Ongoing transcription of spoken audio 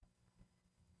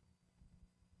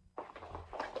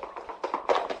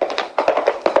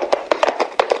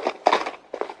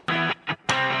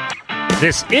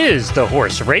This is the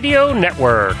Horse Radio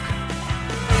Network.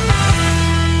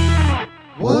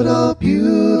 What a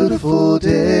beautiful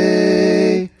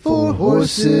day for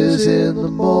horses in the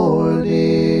morning.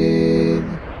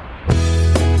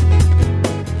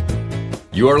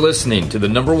 You are listening to the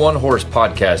number one horse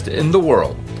podcast in the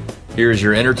world. Here's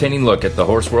your entertaining look at the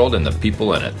horse world and the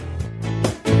people in it.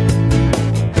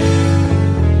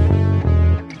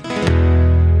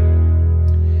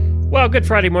 Well, good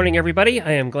Friday morning, everybody.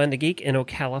 I am Glenn the Geek in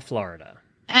Ocala, Florida.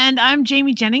 And I'm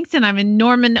Jamie Jennings, and I'm in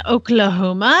Norman,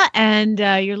 Oklahoma. And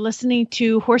you're listening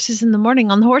to Horses in the Morning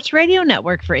on the Horse Radio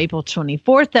Network for April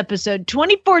 24th, episode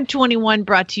 2421,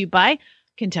 brought to you by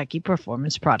Kentucky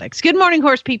Performance Products. Good morning,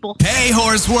 horse people. Hey,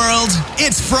 horse world.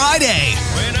 It's Friday.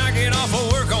 When I get off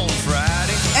of work on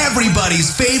Friday.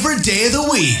 Everybody's favorite day of the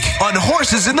week on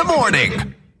Horses in the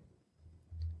Morning.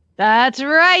 That's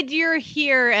right. You're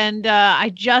here. And I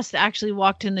just actually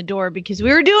walked in the door because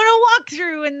we were doing a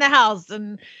walkthrough in the house.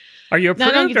 And are you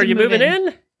approved? Are you moving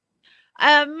in?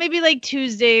 Maybe like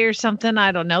Tuesday or something.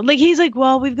 I don't know. Like, he's like,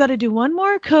 well, we've got to do one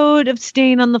more coat of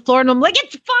stain on the floor. And I'm like,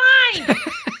 it's fine.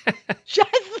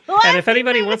 And if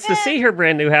anybody wants to see her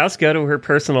brand new house, go to her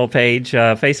personal page,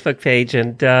 Facebook page,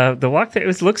 and the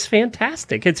walkthrough looks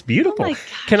fantastic. It's beautiful. Oh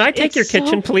gosh, can I take your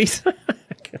kitchen, please?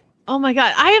 Oh my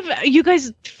God. You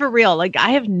guys, for real, like, I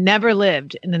have never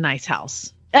lived in a nice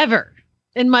house ever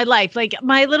in my life. Like,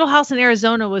 my little house in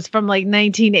Arizona was from like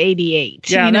 1988.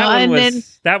 Yeah, you know?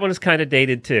 That one is kind of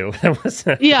dated too.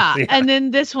 Yeah. And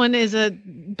then this one is a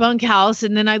bunk house.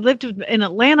 And then in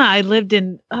Atlanta, I lived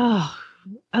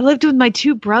with my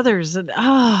two brothers, and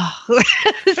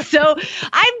so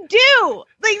I'm due.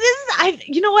 Like,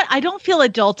 you know what? I don't feel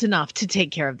adult enough to take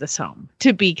care of this home,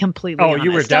 to be completely honest.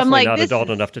 You were definitely not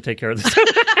adult enough to take care of this. I'm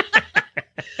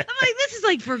like, this is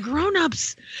like for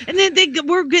grown-ups. And then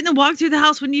we're getting to walk through the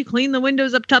house when you clean the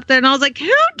windows up top there. And I was like,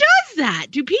 who does that?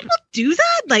 Do people do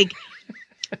that? Like,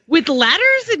 with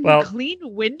ladders and clean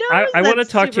windows? I want to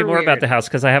talk to you more about the house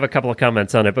because I have a couple of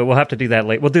comments on it, but we'll have to do that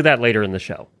later. We'll do that later in the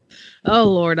show. Oh,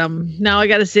 Lord. Now I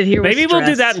got to sit here. Maybe we'll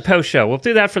do that in post-show. We'll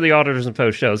do that for the auditors in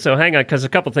post-show. So hang on, because a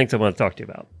couple of things I want to talk to you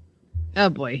about. Oh,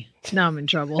 boy. Now I'm in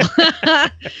trouble.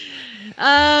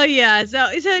 Yeah. So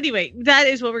anyway, that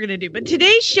is what we're going to do. But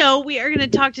today's show, we are going to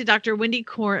talk to Dr. Wendy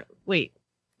Wait.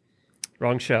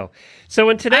 Wrong show. So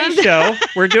in today's show,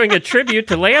 we're doing a tribute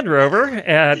to Land Rover. I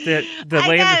got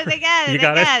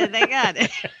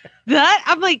it. That,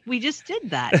 I'm like, we just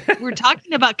did that. We're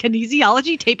talking about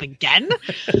kinesiology tape again?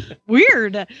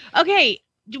 Weird. Okay,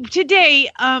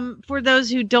 today, for those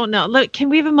who don't know, look, can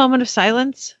we have a moment of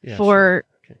silence for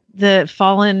the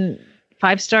fallen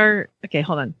 5-star? Okay,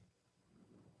 hold on.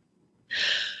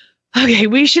 Okay,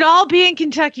 we should all be in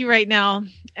Kentucky right now,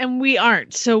 and we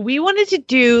aren't. So we wanted to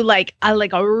do like a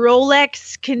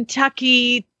Rolex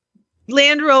Kentucky,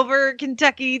 Land Rover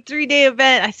Kentucky 3-day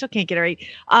event. I still can't get it right.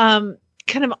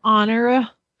 Kind of honor.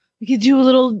 We could do a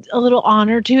little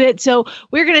honor to it. So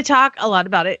we're going to talk a lot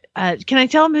about it. Can I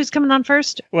tell them who's coming on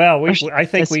first? Well, I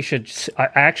think we should.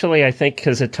 Actually, I think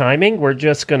because of timing, we're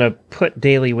just going to put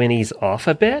Daily Winnie's off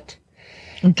a bit.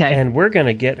 Okay. And we're going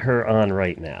to get her on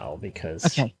right now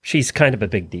because she's kind of a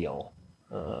big deal.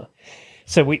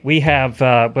 So we have,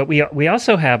 but we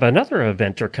also have another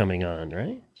eventer coming on,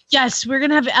 right? Yes, we're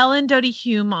going to have Ellen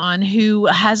Doughty-Hume on, who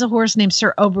has a horse named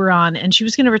Sir Oberon, and she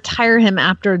was going to retire him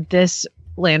after this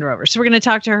Land Rover. So we're going to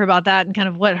talk to her about that and kind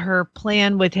of what her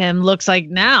plan with him looks like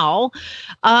now.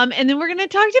 And then we're going to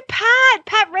talk to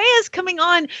Pat Reyes coming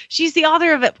on. She's the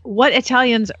author of What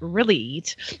Italians Really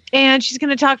Eat. And she's going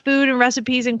to talk food and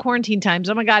recipes in quarantine times.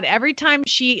 Oh my God. Every time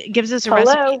she gives us a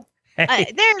recipe.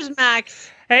 There's Max.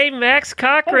 Hey, Max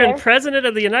Cochran, President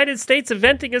of the United States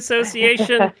Eventing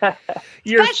Association.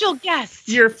 Special guest.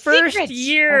 Your first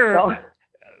year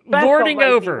lording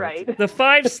over the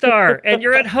 5-star, and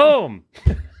you're at home.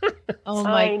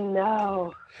 I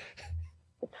know.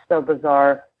 It's so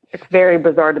bizarre. It's very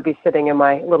bizarre to be sitting in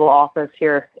my little office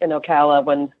here in Ocala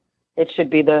when it should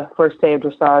be the first day of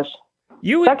dressage.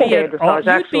 You would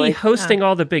be hosting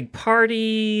all the big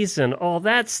parties and all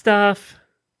that stuff.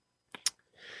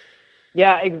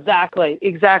 Yeah, exactly.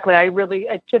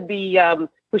 It should be,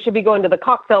 we should be going to the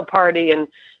cocktail party and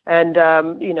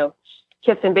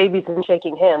kissing babies and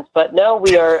shaking hands. But no,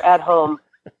 we are at home.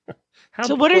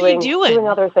 So what are you doing? Doing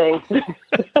other things.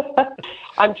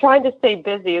 I'm trying to stay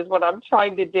busy is what I'm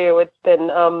trying to do. It's been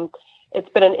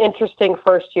an interesting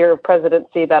first year of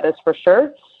presidency, that is for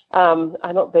sure.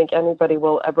 I don't think anybody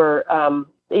will ever,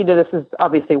 this is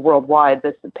obviously worldwide,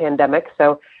 this pandemic.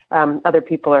 So other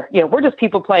people are, we're just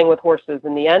people playing with horses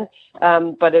in the end.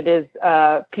 But it is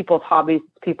people's hobbies,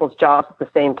 people's jobs at the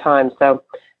same time. So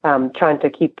trying to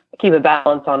keep a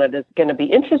balance on it is going to be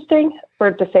interesting,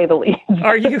 to say the least.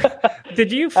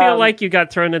 Did you feel like you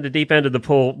got thrown in the deep end of the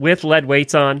pool with lead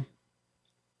weights on?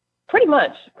 Pretty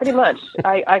much.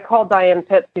 I called Diane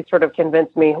Pitts, who sort of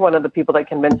convinced me, one of the people that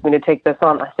convinced me to take this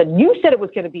on. I said, you said it was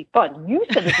going to be fun. You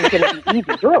said this was going to be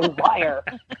easy. You're a liar.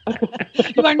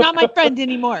 You are not my friend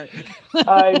anymore.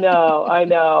 I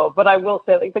know. But I will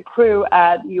say, like, the crew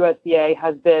at USDA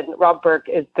Rob Burke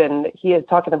he is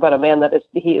talking about a man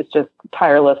he is just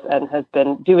tireless and has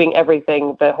been doing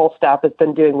everything. The whole staff has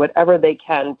been doing whatever they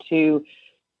can to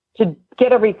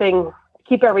get everything,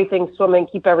 keep everything swimming,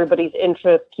 keep everybody's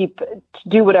interest,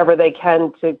 do whatever they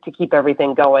can to keep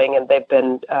everything going. And they've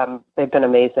been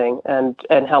amazing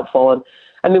and helpful. And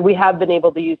I mean, we have been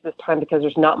able to use this time because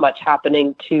there's not much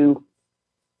happening to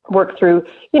work through,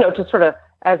 to sort of,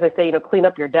 as I say, clean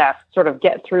up your desk, sort of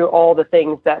get through all the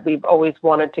things that we've always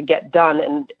wanted to get done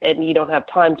and you don't have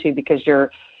time to because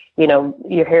your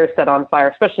hair's set on fire,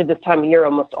 especially this time of year.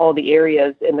 Almost all the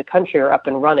areas in the country are up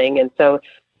and running. And so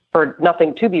for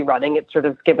nothing to be running, it's sort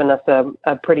of given us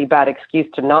a pretty bad excuse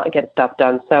to not get stuff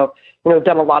done. So, we've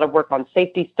done a lot of work on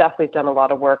safety stuff. We've done a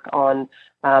lot of work on,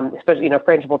 especially,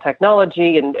 frangible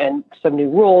technology and some new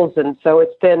rules. And so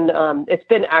it's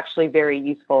been actually very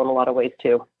useful in a lot of ways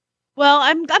too. Well,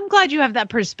 I'm glad you have that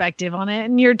perspective on it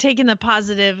and you're taking the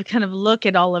positive kind of look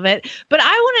at all of it. But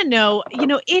I want to know,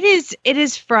 it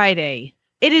is Friday.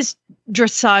 It is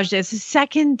dressage day. It's the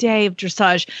second day of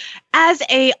dressage.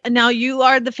 Now you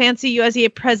are the fancy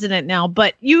USDA president now,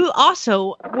 but you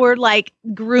also were like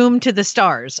groomed to the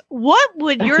stars. What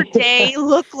would your day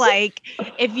look like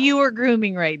if you were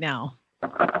grooming right now?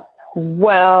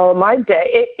 Well, my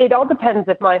day, it all depends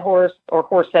if my horse or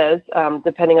horses,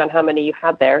 depending on how many you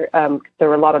had there. There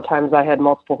were a lot of times I had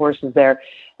multiple horses there,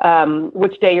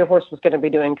 which day your horse was going to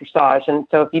be doing dressage. And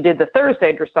so if you did the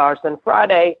Thursday dressage, then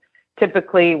Friday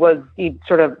typically was you'd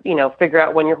sort of, figure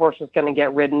out when your horse was going to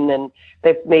get ridden, and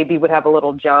they maybe would have a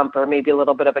little jump or maybe a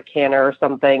little bit of a canter or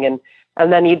something.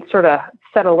 And then you'd sort of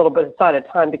set a little bit aside of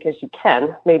time because you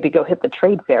can maybe go hit the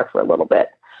trade fair for a little bit.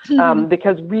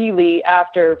 Because really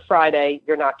after Friday,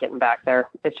 you're not getting back there.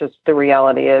 It's just the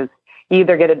reality is you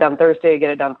either get it done Thursday or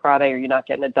get it done Friday, or you're not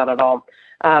getting it done at all.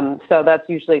 So that's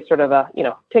usually sort of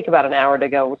take about an hour to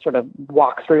go sort of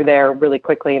walk through there really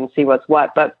quickly and see what's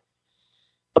what. But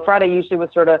Friday usually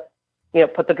was sort of,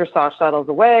 put the dressage saddles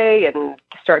away and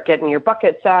start getting your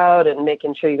buckets out and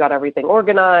making sure you got everything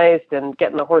organized and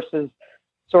getting the horses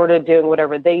sorted, doing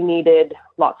whatever they needed,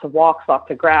 lots of walks, lots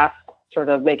of grass, sort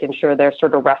of making sure they're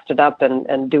sort of rested up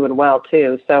and doing well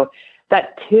too. So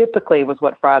that typically was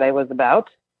what Friday was about.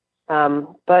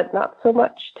 But not so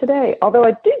much today. Although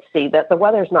I did see that the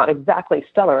weather's not exactly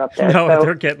stellar up there. No, so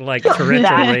they're getting like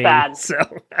torrential rain. Bad. So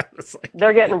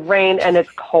they're getting rain and it's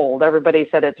cold. Everybody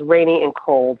said it's rainy and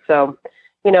cold. So,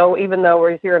 even though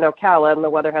we're here in Ocala and the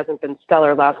weather hasn't been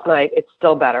stellar last night, it's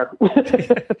still better.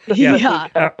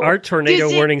 Yeah. Our tornado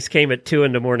warnings came at 2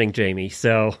 a.m, Jamie.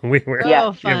 So we've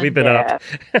been up.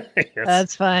 Yes.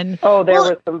 That's fun. Oh, there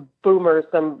was some boomers,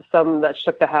 some that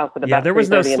shook the house at about 3:30 in the morning. Yeah, there was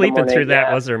no sleeping through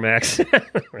that, was there, Max?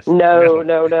 No.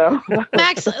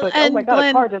 Max, like, and oh my God, Glenn,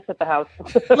 a car just hit the house.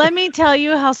 Let me tell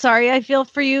you how sorry I feel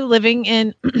for you living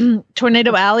in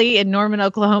Tornado Alley in Norman,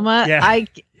 Oklahoma. Yeah.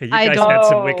 You guys had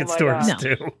some wicked storms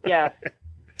too. Yeah.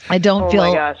 I don't feel. Oh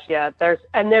my gosh, yeah.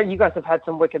 You guys have had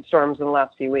some wicked storms in the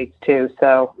last few weeks too.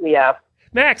 So yeah.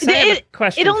 Max, I have a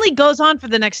question. It only goes on for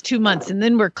the next 2 months, and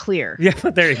then we're clear. Yeah,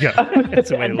 but there you go. That's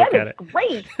a way to look at it.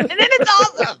 Great, and then it's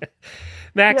awesome.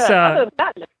 Max,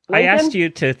 I asked you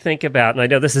to think about, and I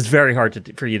know this is very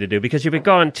hard for you to do because you've been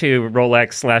going to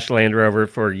Rolex/Land Rover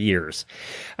for years.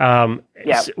 Do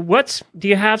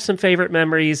you have some favorite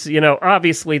memories?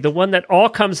 Obviously the one that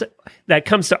comes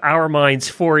to our minds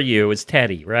for you is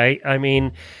Teddy, right? I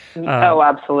mean,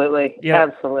 absolutely,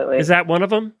 absolutely. Is that one of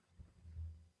them?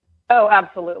 Oh,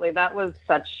 absolutely. That was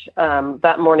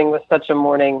that morning was such a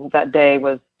morning. That day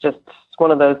was just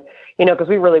one of those, because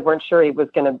we really weren't sure he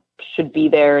should be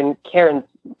there. And Karen,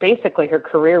 basically her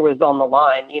career was on the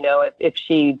line. If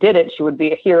she did it, she would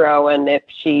be a hero. And if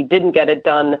she didn't get it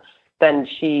done, then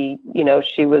she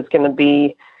was going to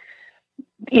be,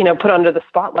 put under the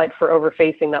spotlight for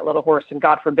overfacing that little horse. And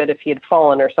God forbid if he had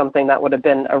fallen or something, that would have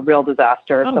been a real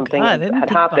disaster if something had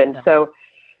happened. So,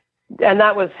 and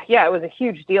that was, it was a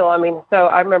huge deal. I mean, so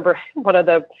I remember one of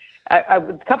the, a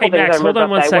couple things Max, I remember. Hold on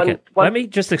one second. Let me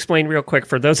just explain real quick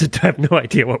for those that have no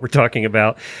idea what we're talking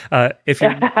about. If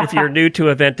you're new to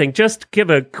eventing, just give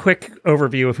a quick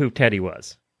overview of who Teddy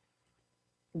was.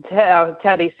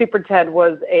 Teddy, Super Ted,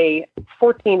 was a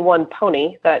 14-1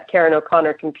 pony that Karen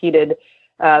O'Connor competed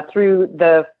through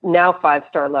the now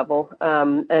 5-star level.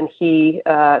 And he,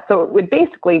 so it would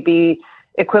basically be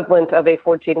equivalent of a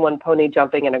 14-1 pony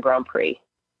jumping in a Grand Prix.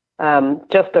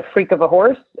 Just a freak of a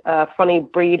horse, funny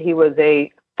breed. He was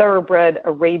a thoroughbred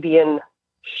Arabian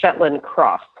Shetland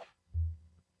cross.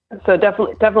 So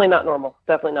definitely not normal.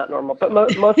 Definitely not normal, but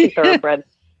mostly thoroughbred.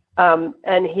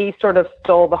 And he sort of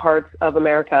stole the hearts of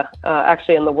America,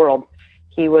 actually in the world.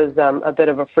 He was a bit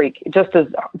of a freak, just as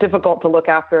difficult to look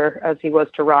after as he was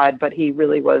to ride, but he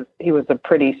really was. He was a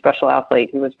pretty special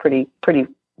athlete. He was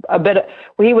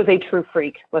he was a true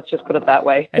freak. Let's just put it that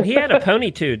way. And he had a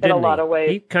pony too, didn't he? In a lot of ways.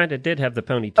 He kind of did have the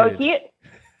pony Oh, too.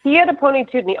 he had a pony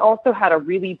too, and he also had a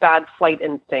really bad flight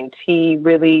instinct. He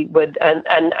really would, and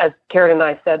as Karen and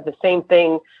I said, the same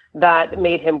thing that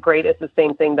made him great is the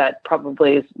same thing that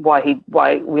probably is why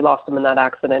we lost him in that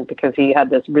accident, because he had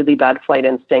this really bad flight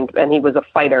instinct, and he was a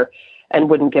fighter and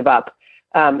wouldn't give up.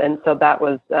 And so that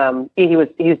was he was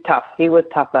tough. He was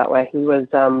tough that way. He was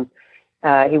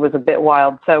a bit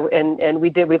wild. So and we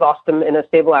lost him in a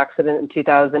stable accident in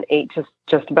 2008,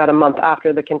 just about a month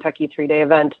after the Kentucky 3-day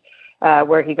event,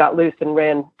 where he got loose and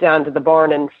ran down to the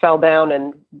barn and fell down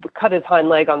and cut his hind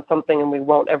leg on something, and we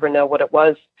won't ever know what it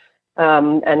was.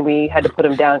 And we had to put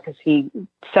him down because he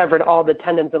severed all the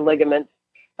tendons and ligaments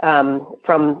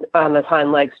from on his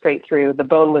hind leg straight through. The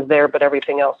bone was there, but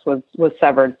everything else was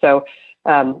severed. So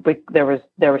there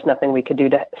was nothing we could do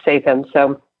to save him.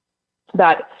 So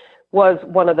that was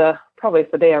probably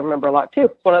the day I remember a lot too.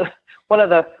 One of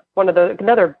the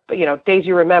another days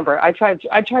you remember. I try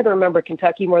to remember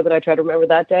Kentucky more than I try to remember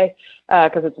that day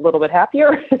because it's a little bit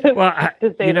happier. Well,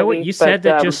 you know what you said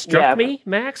that just struck me,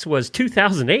 Max, was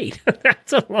 2008.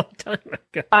 That's a long time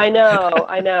ago. I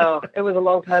know. It was a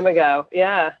long time ago.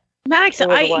 Yeah. Max, you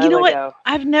know what?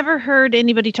 I've never heard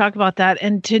anybody talk about that,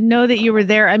 and to know that you were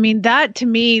there, I mean, that to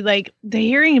me, like the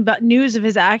hearing about news of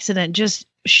his accident just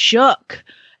shook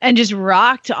and just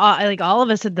rocked all of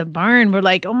us at the barn. We're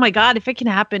like, oh my God, if it can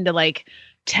happen to like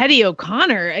Teddy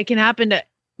O'Connor, it can happen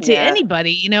to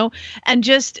anybody, and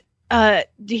just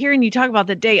hearing you talk about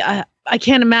the day, I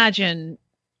can't imagine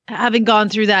having gone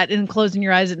through that and closing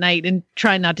your eyes at night and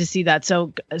trying not to see that.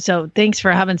 So thanks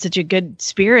for having such a good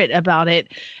spirit about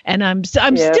it. And I'm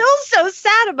still so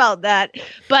sad about that,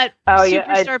 but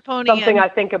Superstar Pony. Something I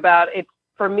think about. It's,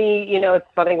 for me, it's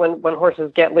funny when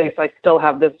horses get loose, I still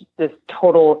have this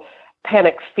total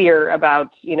panic fear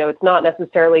about, it's not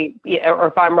necessarily, or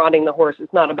if I'm riding the horse,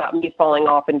 it's not about me falling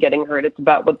off and getting hurt. It's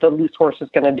about what the loose horse is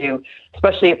going to do,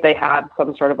 especially if they have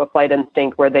some sort of a flight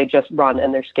instinct where they just run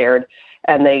and they're scared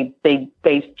and they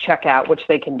check out, which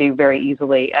they can do very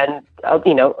easily. And,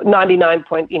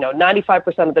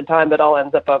 95% of the time it all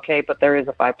ends up okay, but there is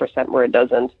a 5% where it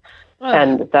doesn't.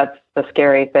 And that's the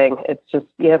scary thing. It's just,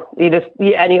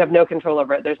 and you have no control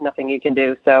over it. There's nothing you can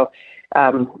do. So,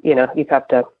 you have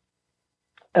to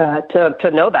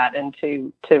know that and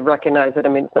to recognize it. I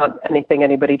mean, it's not anything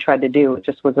anybody tried to do. It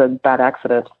just was a bad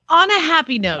accident. On a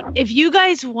happy note, if you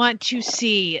guys want to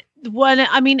see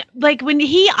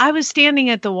I was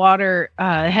standing at the water,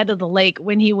 head of the lake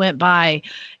when he went by,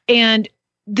 and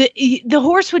the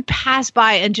horse would pass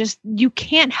by and just, you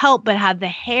can't help but have the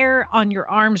hair on your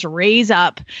arms raise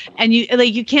up, and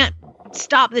you can't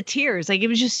stop the tears. Like, it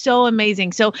was just so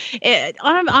amazing. So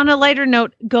on a lighter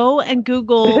note, go and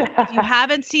Google. If you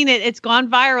haven't seen it, it's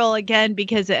gone viral again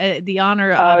because the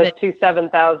honor of it.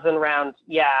 7,000 rounds.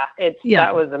 Yeah.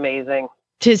 That was amazing.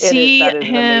 To see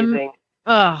him. Amazing.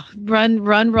 Oh, run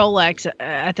Rolex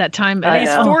at that time. And he's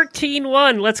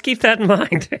 14-1. Let's keep that in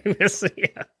mind.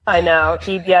 I know.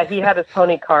 He had his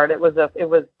pony card. It was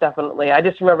definitely, I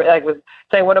just remember, I was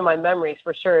saying one of my memories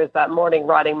for sure is that morning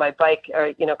riding my bike,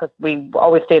 because we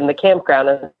always stayed in the campground,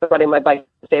 and riding my bike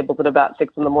stables at about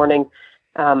 6 a.m.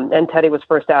 And Teddy was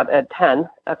first out at 10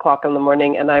 o'clock in the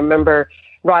morning. And I remember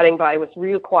riding by, it was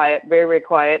real quiet, very, very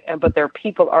quiet. But there are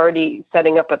people already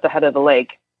setting up at the head of the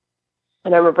lake.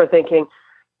 And I remember thinking,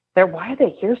 why are they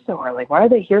here so early? Why are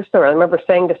they here so early? I remember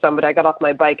saying to somebody, I got off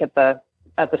my bike at the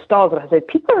stalls, and I said,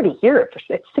 people are already here.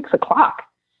 It's 6 o'clock.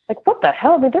 Like, what the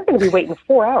hell? I mean, they're going to be waiting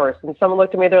 4 hours. And someone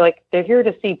looked at me, they're like, they're here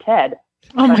to see Ted.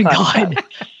 Oh my God.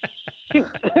 Shoot.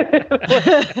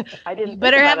 I didn't. You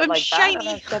better have him like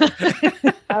shiny.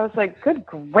 I was like, good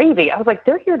gravy. I was like,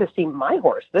 they're here to see my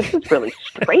horse. This is really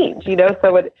strange,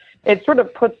 So it sort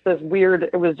of puts this weird,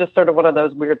 it was just sort of one of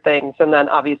those weird things. And then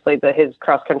obviously his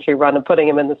cross country run and putting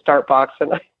him in the start box.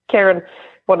 And Karen,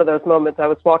 one of those moments, I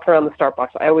was walking around the start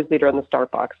box. I always lead her in the start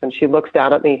box, and she looks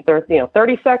down at me. There's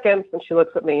 30 seconds, and she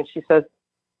looks at me and she says,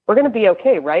 "We're going to be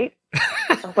okay, right?"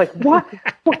 I was like, "What?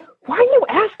 Why are you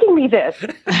asking telling me this?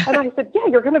 And I said, yeah,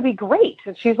 you're going to be great.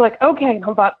 And she's like, okay. And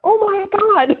I thought, oh my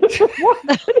God, what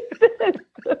is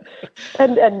this?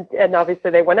 And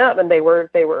obviously they went out and they were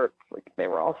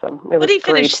awesome. It was Did he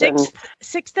finish great.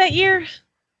 sixth that year?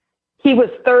 He was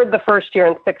third the first year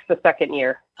and sixth the second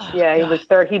year. Oh, yeah, he was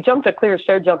third. He jumped a clear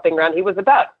show jumping round. He was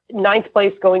about ninth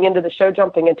place going into the show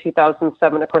jumping in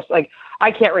 2007. Of course, like I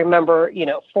can't remember,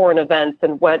 foreign events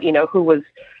and what, who was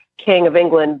king of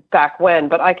England back when,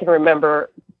 but I can remember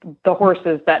the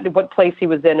horses what place he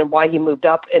was in and why he moved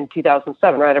up in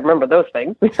 2007. Right. I remember those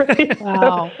things.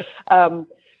 Wow.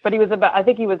 But he was I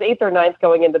think he was eighth or ninth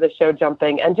going into the show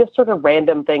jumping, and just sort of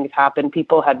random things happened.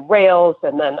 People had rails,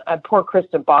 and then poor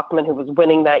Kristen Bachman, who was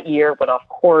winning that year, went off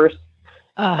course.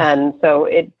 And so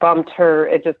it bumped her.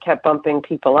 It just kept bumping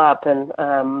people up.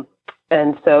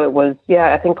 And so it was,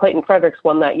 I think Clayton Fredericks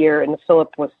won that year, and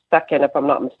Philip was second, if I'm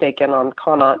not mistaken, on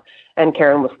Connaught, and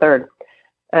Karen was third.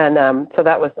 And so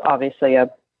that was obviously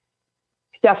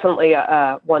definitely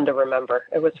a one to remember.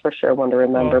 It was for sure one to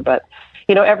remember. But,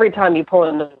 every time you pull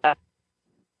into that,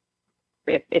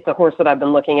 it's a horse that I've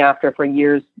been looking after for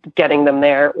years, getting them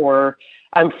there, or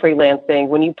I'm freelancing.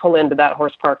 When you pull into that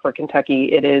horse park for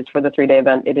Kentucky, it is for the 3-day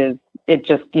event.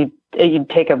 You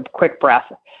take a quick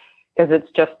breath, because it's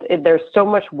just, there's so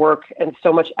much work and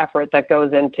so much effort that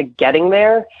goes into getting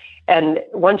there. And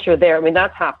once you're there, I mean,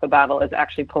 that's half the battle, is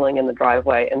actually pulling in the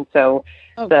driveway. And so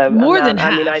more than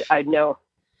half. I mean, I know.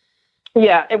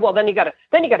 Yeah. Well, then you got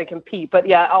to compete, but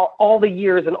all the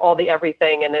years and all the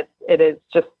everything. And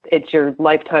it's your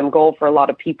lifetime goal for a lot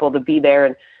of people to be there.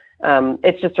 And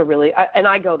it's just and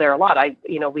I go there a lot.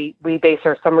 We base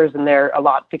our summers in there a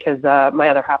lot, because my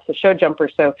other half's a show jumper.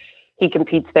 So he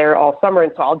competes there all summer.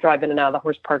 And so I'll drive in and out of the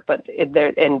horse park, but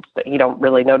and you don't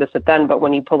really notice it then. But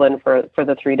when you pull in for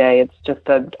the 3-day, it's just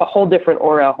a whole different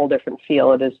aura, a whole different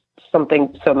feel. It is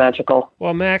something so magical.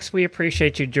 Well, Max, we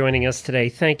appreciate you joining us today.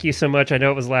 Thank you so much. I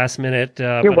know it was last minute.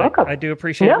 You're welcome. I do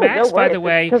appreciate it. Max, by the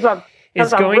way, because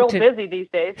I'm real busy these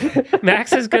days.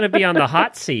 Max is going to be on the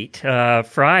hot seat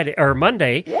Friday or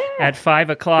Monday at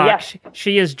 5:00. Yes.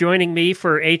 She is joining me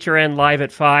for HRN Live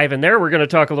at 5, and there we're going to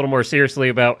talk a little more seriously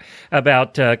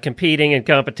about competing and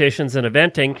competitions and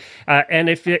eventing. And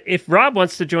if Rob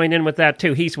wants to join in with that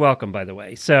too, he's welcome. By the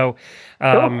way, so.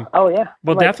 Cool. Oh yeah,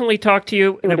 we'll definitely talk to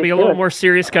you. It'll be a little more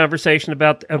serious conversation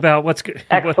about what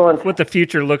the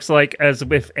future looks like, as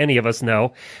if any of us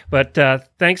know. But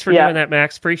thanks for doing that,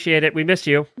 Max. Appreciate it. We miss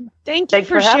you. Thank you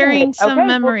for sharing some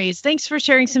memories. Thanks for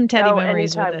sharing some Teddy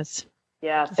memories with us.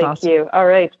 Yeah, thank you. All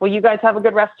right. Well, you guys have a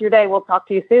good rest of your day. We'll talk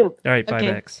to you soon. All right. Bye,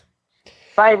 Max.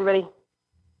 Bye, everybody.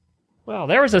 Well,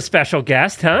 there was a special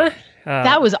guest, huh?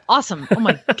 That was awesome. Oh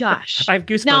my gosh. I have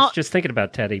goosebumps just thinking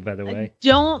about Teddy, by the way.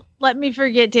 Don't let me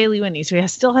forget Daily Winnies. We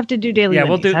still have to do Daily Winnies. Yeah,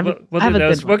 we'll do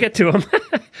those. We'll get to them.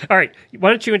 All right.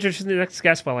 Why don't you introduce the next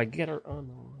guest while I get her on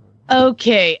the line?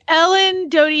 Okay. Ellen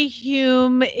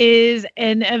Doughty-Hume is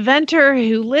an eventer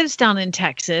who lives down in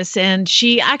Texas, and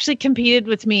she actually competed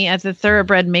with me at the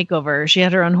Thoroughbred Makeover. She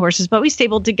had her own horses, but we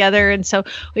stabled together, and so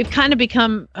we've kind of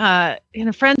become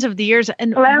friends over the years.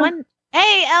 And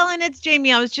Hey, Ellen, it's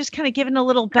Jamie. I was just kind of giving a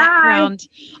little background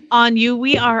on you.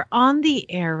 We are on the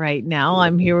air right now.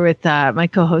 I'm here with my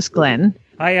co-host, Glenn.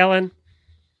 Hi, Ellen.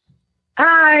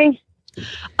 Hi. So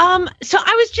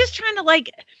I was just trying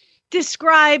to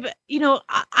describe,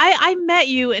 I met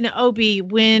you in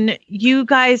OB when you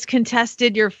guys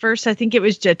contested your first, I think it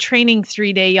was a training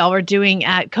 3-day y'all were doing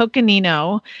at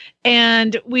Coconino,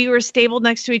 and we were stabled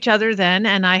next to each other then,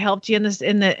 and I helped you in the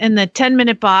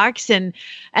 10-minute box, and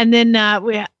then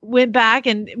we went back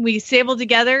and we stabled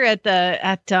together at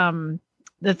the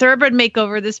Thoroughbred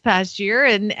Makeover this past year,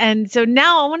 and so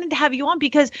now I wanted to have you on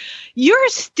because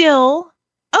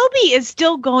OB is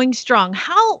still going strong.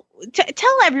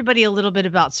 Tell everybody a little bit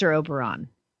about Sir Oberon.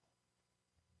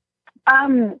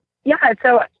 So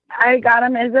I got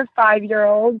him as a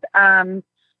 5-year-old. I'm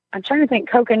trying to think.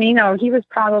 Coconino, he was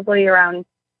probably around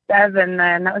 7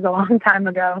 then. That was a long time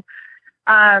ago.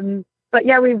 But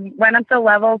yeah, we went up the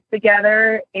levels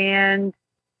together, and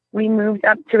we moved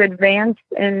up to advanced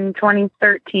in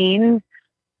 2013.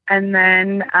 And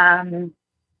then I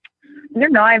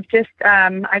don't know. I've just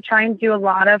I try and do a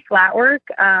lot of flat work.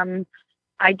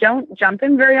 I don't jump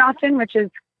him very often, which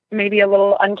is maybe a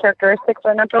little uncharacteristic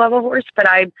for an upper level horse, but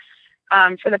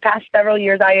for the past several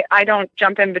years, I don't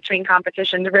jump in between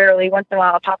competitions. Rarely. Once in a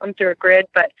while I'll pop him through a grid,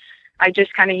 but I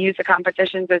just kind of use the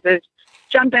competitions as his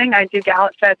jumping. I do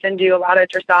gallop sets and do a lot of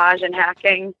dressage and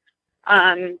hacking.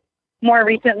 More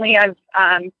recently, I've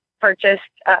purchased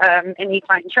an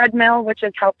equine treadmill, which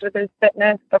has helped with his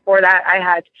fitness. Before that, I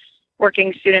had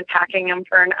working students hacking him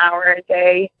for an hour a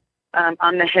day.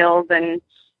 on the hills and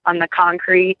on the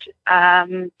concrete.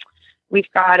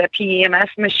 We've got a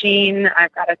PEMF machine.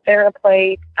 I've got a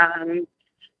TheraPlate.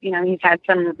 He's had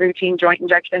some routine joint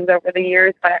injections over the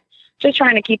years, but just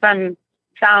trying to keep him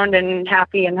sound and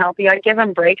happy and healthy. I give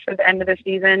him breaks at the end of the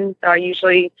season. So I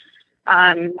usually,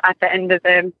 at the end of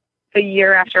the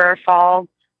year after our fall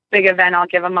big event, I'll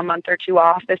give him a month or two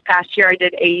off. This past year I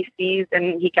did AECs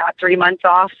and he got 3 months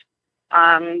off.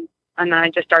 And then I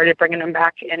just started bringing him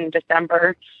back in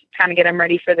December, kind of get him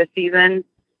ready for the season.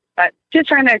 But just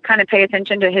trying to kind of pay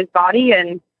attention to his body.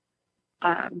 And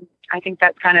I think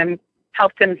that's kind of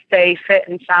helped him stay fit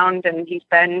and sound. And he's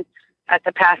been at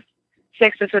the past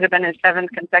 6, this would have been his 7th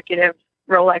consecutive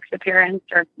Rolex appearance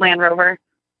or Land Rover.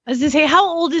 I was going to say, how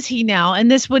old is he now? And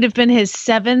this would have been his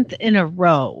 7th in a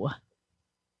row.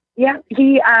 Yeah,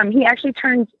 he actually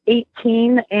turns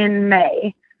 18 in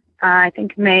May. I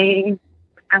think May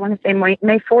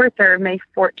 4th or May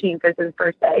 14th is his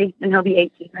birthday, and he'll be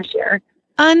 18 this year.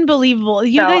 Unbelievable.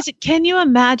 You guys, can you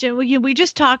imagine? We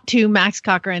just talked to Max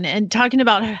Cochran and talking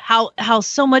about how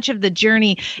so much of the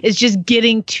journey is just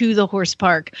getting to the horse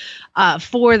park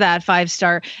for that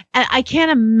 5-star. And I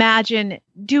can't imagine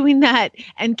doing that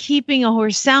and keeping a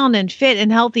horse sound and fit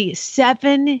and healthy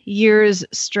 7 years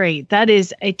straight. That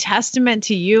is a testament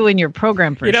to you and your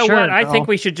program for sure. You know what? I think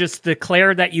we should just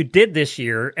declare that you did this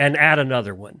year and add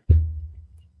another one.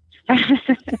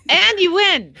 And you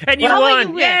win. And you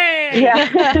won. Yay!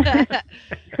 Yeah.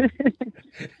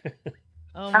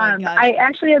 Oh my God. I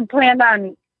actually had planned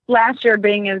on last year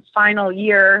being his final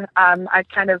year. I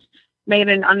kind of made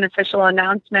an unofficial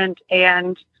announcement,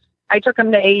 and I took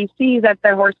him to AECs at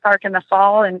the horse park in the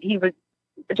fall, and he was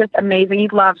just amazing. He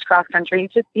loves cross country.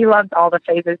 He loves all the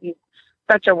phases. He's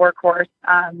such a workhorse.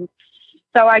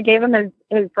 So I gave him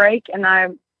his break, and I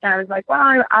was like,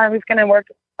 well, I was going to work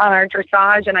on our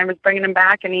dressage, and I was bringing him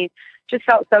back, and he just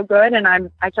felt so good. And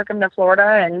I took him to Florida,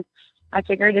 and I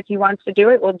figured if he wants to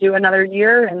do it, we'll do another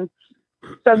year. And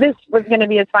so this was going to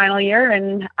be his final year.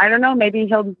 And I don't know, maybe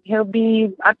he'll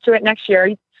be up to it next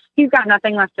year. He's got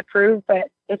nothing left to prove, but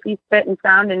if he's fit and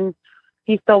sound and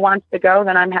he still wants to go,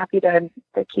 then I'm happy to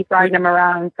keep riding him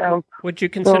around. So would you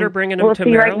consider bringing him to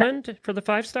Maryland for the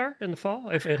 5-star in the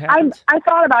fall if it happens? I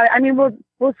thought about it. I mean,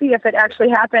 we'll see if it actually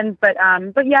happens, but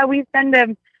yeah, we've been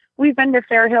to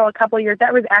Fair Hill a couple of years.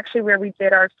 That was actually where we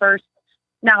did our first,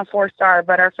 now 4-star,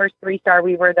 but our first 3-star.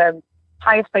 We were the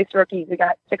highest placed rookies. We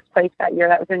got 6th place that year.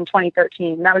 That was in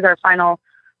 2013. That was our final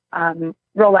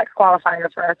Rolex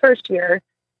qualifier for our first year.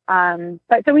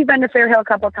 But so we've been to Fair Hill a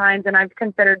couple of times, and I've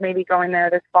considered maybe going there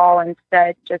this fall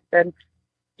instead, just to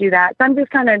do that. So I'm just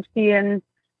kind of seeing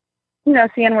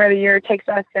where the year takes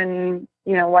us, and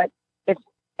what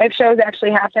if shows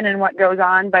actually happen and what goes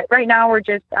on. But right now we're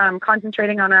just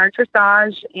concentrating on our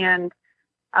dressage, and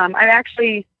I've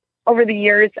actually over the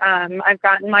years I've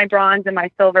gotten my bronze and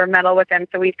my silver medal with them.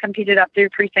 So we've competed up through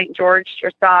Pre-St. George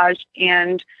dressage,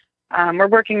 and we're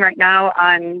working right now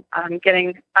on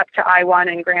getting up to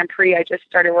I-1 and Grand Prix. I just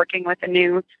started working with a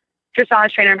new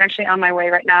dressage trainer. I'm actually on my way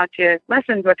right now to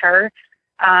lessons with her.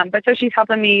 But so she's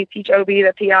helping me teach OB,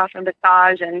 the Piaffe, and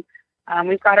Passage. And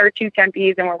we've got our 2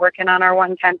 Tempies, and we're working on our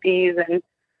 1 Tempies.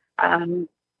 And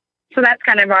so that's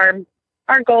kind of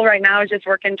our goal right now, is just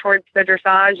working towards the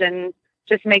dressage and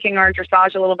just making our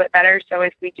dressage a little bit better. So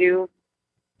if we do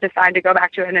decide to go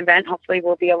back to an event, hopefully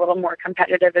we'll be a little more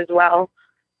competitive as well.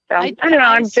 So I don't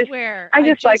know. I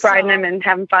just like riding them and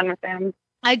having fun with them.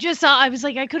 I was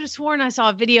like, I could have sworn I saw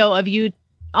a video of you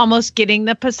almost getting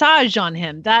the Passage on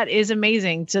him. That is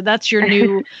amazing. So that's your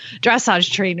new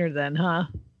dressage trainer then, huh?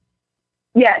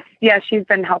 Yes. She's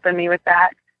been helping me with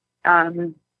that.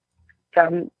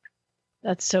 So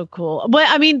that's so cool. Well,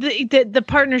 I mean, the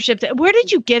partnership. Where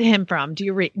did you get him from? Do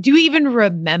you even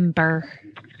remember?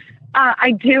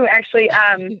 I do actually.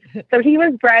 So he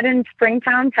was bred in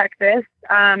Springtown, Texas.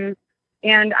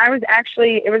 And I was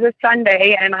it was a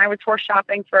Sunday, and I was horse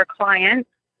shopping for a client,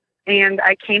 and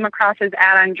I came across his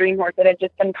ad on Dream Horse that had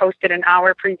just been posted an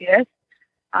hour previous.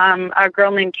 A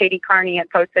girl named Katie Carney had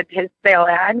posted his sale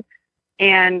ad,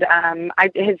 and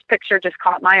his picture just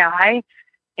caught my eye.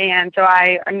 And so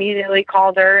I immediately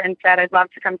called her and said, I'd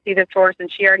love to come see this horse. And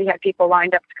she already had people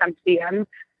lined up to come see him.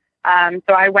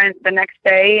 So I went the next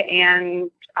day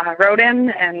and rode him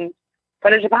and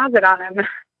put a deposit on him.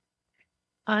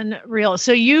 Unreal.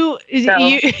 So you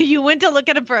went to look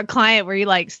at him for a client. Were you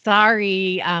like,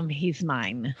 sorry, he's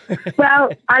mine? Well,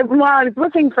 I was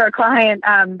looking for a client,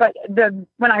 but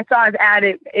when I saw his ad,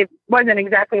 it wasn't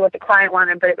exactly what the client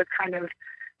wanted, but it was kind of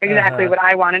exactly what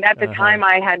I wanted. At the time,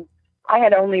 I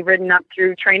had only ridden up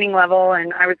through training level,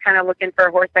 and I was kind of looking for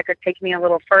a horse that could take me a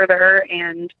little further.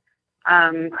 And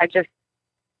I just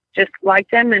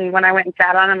liked him. And when I went and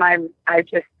sat on him, I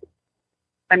just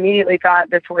immediately thought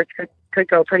this horse could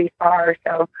go pretty far.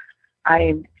 So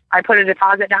I put a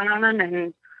deposit down on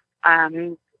him,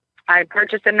 and I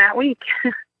purchased him that week.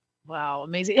 Wow,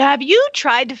 amazing. Have you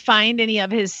tried to find any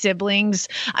of his siblings?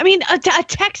 I mean, a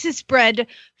Texas-bred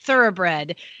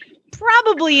thoroughbred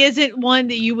probably isn't one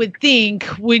that you would think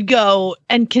would go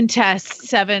and contest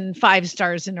 7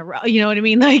 5-stars in a row. You know what I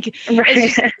mean? Like,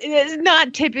 it's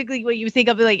not typically what you think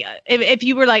of. Like, if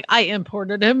you were like, I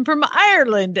imported him from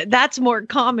Ireland, that's more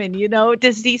common,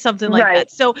 to see something like that.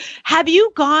 So have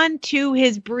you gone to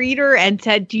his breeder and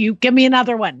said, do you give me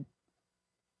another one?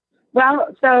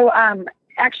 Well, so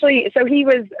actually, he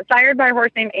was sired by a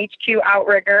horse named HQ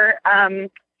Outrigger.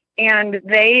 And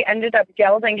they ended up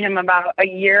gelding him about a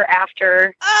year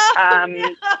after.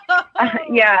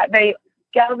 Yeah, they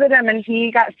gelded him, and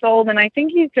he got sold. And I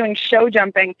think he's doing show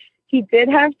jumping. He did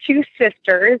have 2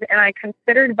 sisters, and I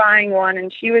considered buying one,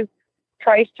 and she was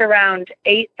priced around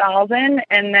 $8,000.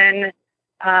 And then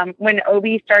when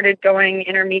Obi started going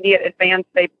intermediate advanced,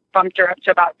 they bumped her up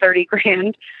to about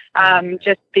 $30,000,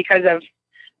 just because of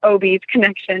Obi's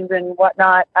connections and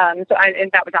whatnot. And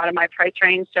that was out of my price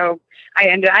range. So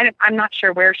I'm not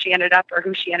sure where she ended up or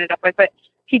who she ended up with, but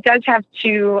he does have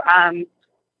 2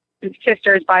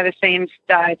 sisters by the same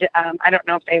stud. I don't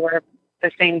know if they were the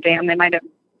same dam. They might have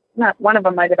not. One of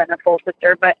them might have been a full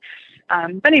sister, but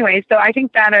anyway, so I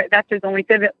think that's his only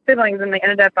siblings, and they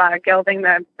ended up gelding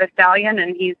the stallion,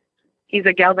 and he's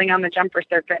a gelding on the jumper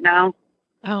circuit now.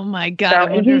 Oh my God! So I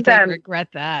wonder if they regret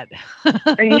that.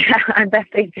 Yeah, I bet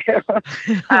they do.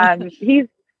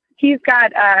 He's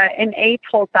got an 8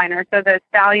 Holsteiner. So the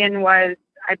stallion was,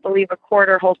 I believe, a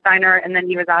quarter Holsteiner, and then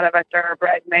he was out of a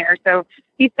thoroughbred mare. So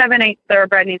he's 7/8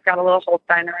 thoroughbred, and he's got a little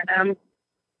Holsteiner in him.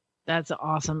 That's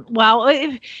awesome! Wow,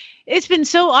 it's been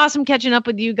so awesome catching up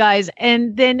with you guys.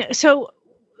 And then, so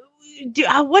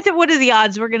what are the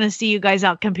odds we're going to see you guys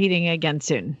out competing again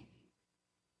soon?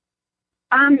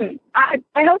 I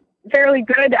hope fairly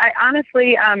good. I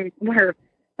honestly, my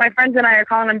friends and I are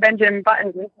calling him Benjamin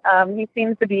Button. He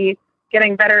seems to be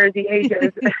getting better as he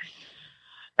ages.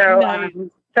 So, nice.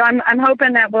 So I'm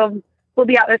hoping that we'll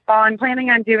be out this fall. I'm planning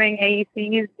on doing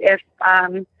AECs if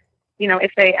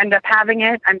they end up having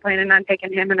it. I'm planning on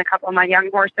taking him and a couple of my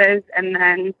young horses, and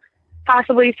then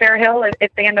possibly Fair Hill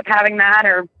if they end up having that,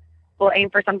 or we'll aim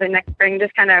for something next spring.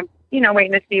 Just kind of,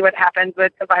 waiting to see what happens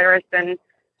with the virus and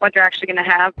what they're actually going to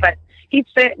have. But he's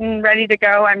fit and ready to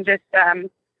go. I'm just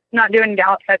not doing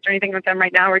gallop sets or anything with him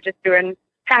right now. We're just doing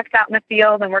packs out in the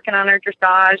field and working on our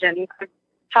dressage, and I've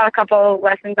taught a couple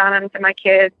lessons on him to my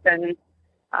kids, and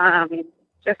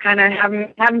just kind of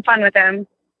having fun with him.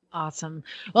 Awesome.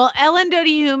 Well, Ellen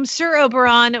Doughty-Hume, Sir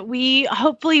Oberon, we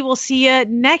hopefully will see you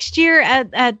next year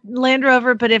at Land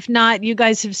Rover, but if not, you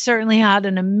guys have certainly had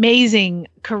an amazing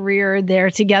career there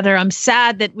together. I'm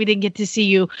sad that we didn't get to see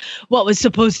you what was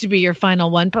supposed to be your final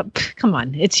one, but come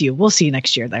on, it's you. We'll see you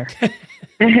next year there.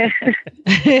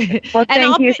 Well,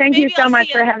 thank you. Thank you so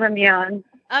much for having me on.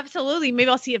 Absolutely. Maybe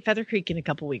I'll see you at Feather Creek in a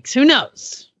couple weeks. Who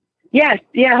knows? Yes.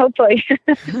 Yeah, hopefully.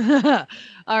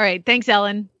 All right. Thanks,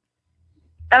 Ellen.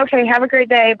 Okay, have a great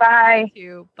day. Bye. Thank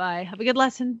you. Bye. Have a good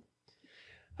lesson.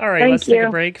 All right, let's take a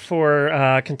break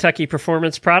for Kentucky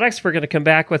Performance Products. We're going to come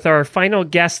back with our final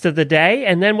guest of the day,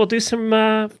 and then we'll do some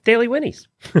daily Winnies.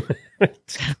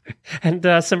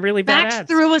 And some really bad Max ads.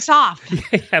 threw us off.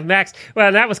 Yeah, Max.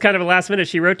 Well, that was kind of a last minute.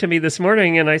 She wrote to me this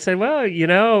morning, and I said, well,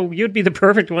 you'd be the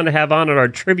perfect one to have on our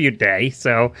tribute day.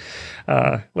 So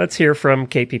let's hear from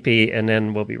KPP, and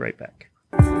then we'll be right back.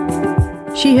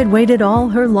 She had waited all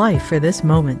her life for this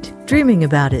moment, dreaming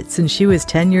about it since she was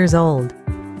 10 years old.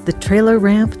 The trailer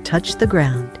ramp touched the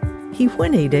ground. He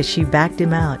whinnied as she backed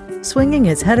him out, swinging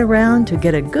his head around to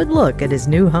get a good look at his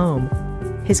new home.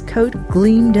 His coat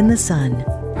gleamed in the sun.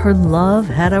 Her love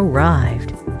had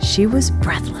arrived. She was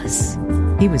breathless.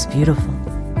 He was beautiful.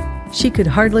 She could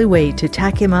hardly wait to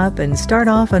tack him up and start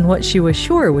off on what she was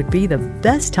sure would be the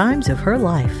best times of her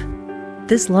life.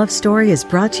 This love story is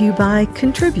brought to you by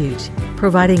Contribute,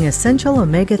 providing essential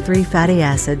omega-3 fatty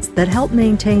acids that help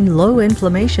maintain low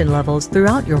inflammation levels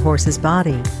throughout your horse's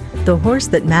body. The horse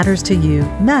that matters to you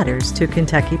matters to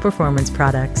Kentucky Performance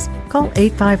Products. Call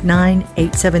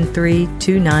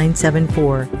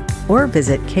 859-873-2974 or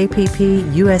visit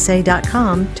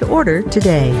kppusa.com to order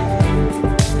today.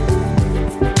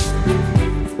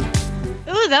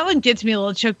 that one gets me a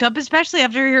little choked up, especially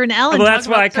after hearing Ellen. Well, that's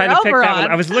talk why I about kind of Sir picked that Oberon.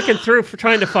 one. I was looking through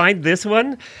trying to find this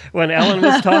one when Ellen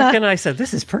was talking. I said,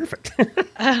 "This is perfect."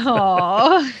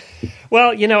 Oh.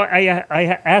 Well,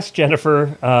 I asked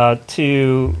Jennifer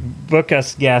to book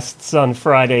us guests on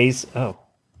Fridays. Oh,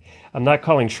 I'm not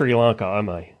calling Sri Lanka, am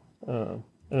I? I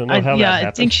don't know how that happened.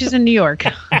 I think she's in New York.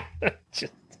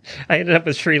 I ended up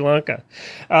with Sri Lanka.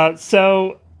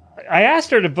 So I asked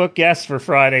her to book guests for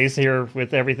Fridays here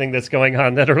with everything that's going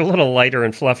on that are a little lighter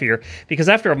and fluffier, because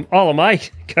after all of my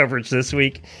coverage this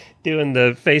week, doing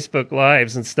the Facebook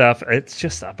Lives and stuff, it's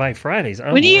just by Fridays.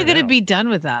 When are you going to be done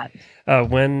with that?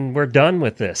 When we're done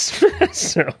with this.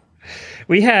 So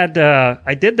we had,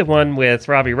 I did the one with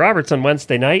Robbie Roberts on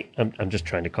Wednesday night. I'm just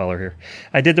trying to call her here.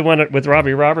 I did the one with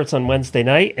Robbie Roberts on Wednesday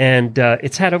night, and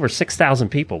it's had over 6,000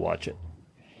 people watch it.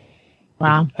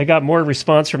 Wow. I got more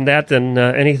response from that than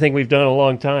anything we've done in a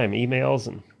long time, emails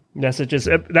and messages.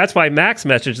 That's why Max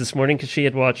messaged this morning, because she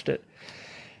had watched it.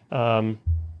 And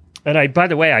by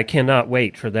the way, I cannot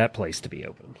wait for that place to be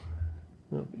open.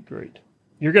 That'll be great.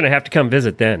 You're going to have to come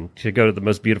visit then to go to the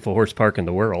most beautiful horse park in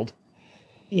the world.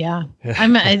 Yeah.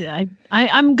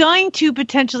 I'm going to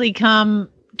potentially come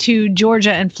to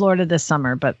Georgia and Florida this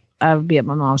summer, but I'll be at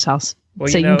my mom's house. Well,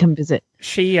 so you can come visit.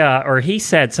 He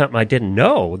said something I didn't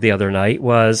know the other night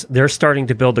was they're starting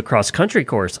to build a cross-country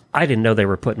course. I didn't know they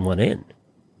were putting one in.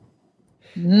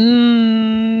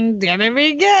 Gonna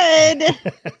be good.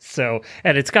 So,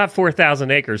 and it's got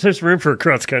 4,000 acres. There's room for a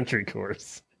cross-country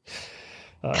course.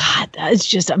 God, that's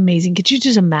just amazing. Could you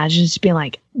just imagine just being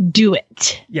like, do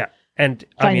it? Yeah. And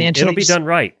I mean, it'll be done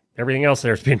right. Everything else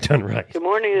there is being done right. Good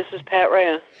morning. This is Pat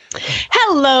Rhea.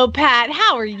 Hello, Pat.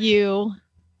 How are you?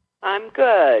 I'm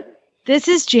good. This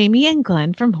is Jamie and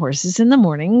Glenn from Horses in the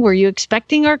Morning. Were you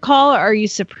expecting our call, or are you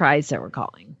surprised that we're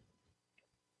calling?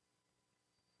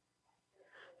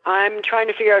 I'm trying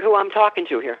to figure out who I'm talking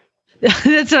to here.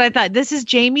 That's what I thought. This is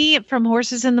Jamie from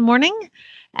Horses in the Morning,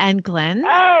 and Glenn.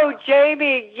 Oh,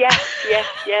 Jamie. Yes.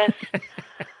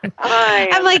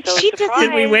 I'm like, so she surprised. doesn't.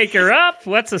 Did we wake her up?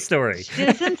 What's the story? She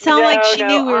doesn't sound like she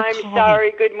knew we were I'm calling.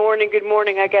 sorry. Good morning.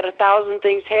 I got 1,000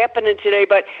 things happening today,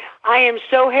 but I am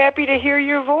so happy to hear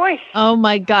your voice. Oh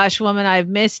my gosh, woman, I've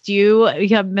missed you.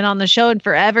 You haven't been on the show in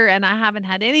forever, and I haven't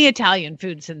had any Italian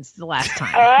food since the last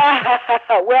time.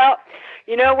 Well,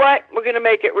 you know what? We're going to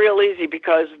make it real easy,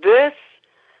 because this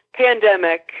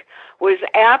pandemic was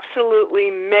absolutely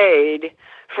made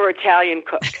for Italian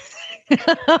cooks.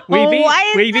 We've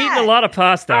eaten a lot of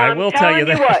pasta. I will tell you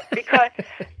that. What,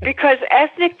 because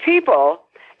ethnic people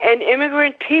and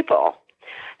immigrant people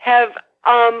have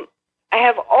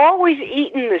always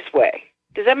eaten this way.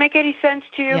 Does that make any sense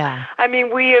to you? Yeah. I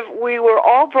mean, we were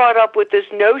all brought up with this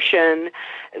notion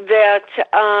that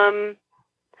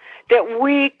that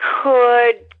we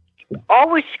could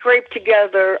always scrape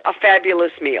together a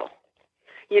fabulous meal,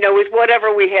 with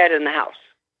whatever we had in the house.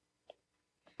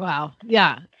 Wow.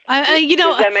 Yeah. Does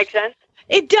that make sense?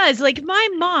 It does. Like my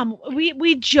mom,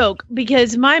 we joke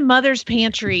because my mother's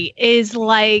pantry is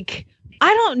like,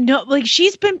 I don't know, like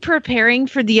she's been preparing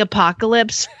for the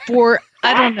apocalypse for,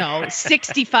 I don't know,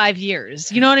 65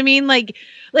 years. You know what I mean? Like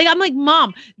I'm like,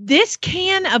 Mom, this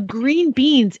can of green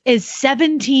beans is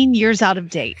 17 years out of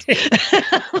date.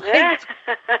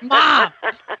 Mom,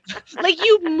 like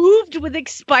you moved with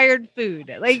expired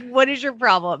food. Like, what is your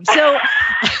problem? So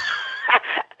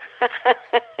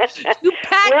you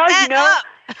packed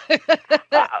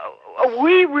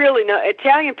we really know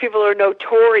Italian people are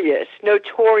notorious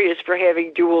for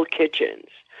having dual kitchens.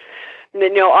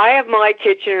 No, I have my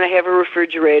kitchen and I have a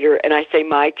refrigerator, and I say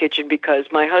my kitchen because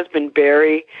my husband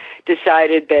Barry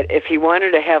decided that if he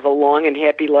wanted to have a long and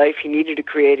happy life, he needed to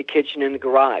create a kitchen in the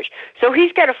garage. So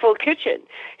he's got a full kitchen.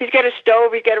 He's got a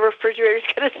stove, he's got a refrigerator,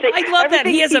 he's got a sink. I love that.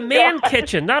 He has a man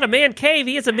kitchen, not a man cave.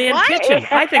 He has a man kitchen.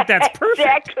 I think that's perfect.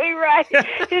 Exactly right. He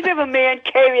doesn't have a man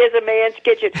cave, he has a man's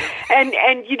kitchen. And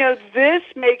this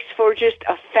makes for just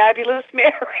a fabulous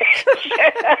marriage.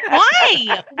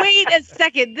 Why? Wait a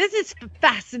second. This is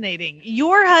fascinating.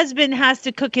 Your husband has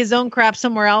to cook his own crap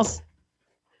somewhere else?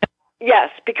 Yes,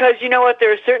 because you know what?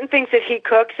 There are certain things that he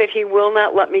cooks that he will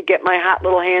not let me get my hot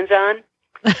little hands on.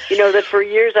 That for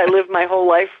years I lived my whole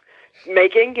life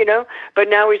making, but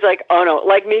now he's like, oh no,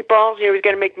 like meatballs, he's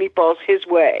got to make meatballs his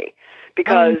way.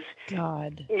 Because,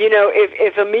 God.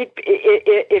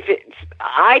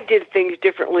 I did things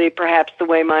differently, perhaps the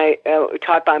way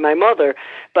taught by my mother,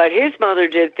 but his mother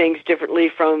did things differently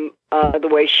from the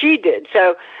way she did.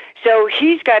 So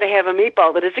he's got to have a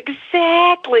meatball that is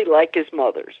exactly like his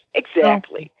mother's.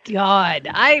 Exactly. Oh, God.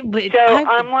 I'm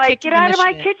like, get out of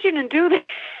my kitchen and do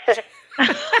this.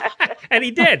 And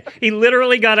he did. He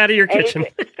literally got out of your kitchen.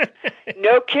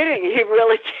 No kidding. He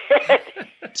really did.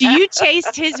 Do you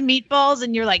taste his meatballs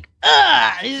and you're like,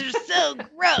 ugh, these are so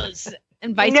gross?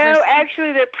 And vice versa? No,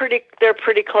 actually, they're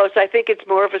pretty close. I think it's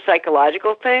more of a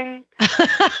psychological thing.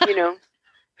 How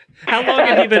long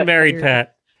have you been married,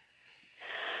 Pat?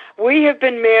 We have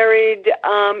been married,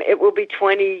 it will be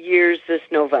 20 years this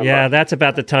November. Yeah, that's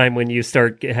about the time when you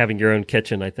start having your own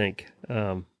kitchen, I think.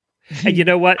 And you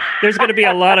know what? There's going to be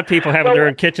a lot of people having their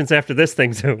own kitchens after this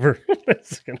thing's over.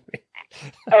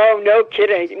 Oh, no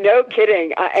kidding. No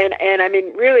kidding. And I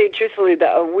mean, really, truthfully,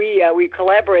 we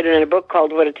collaborated on a book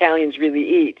called What Italians Really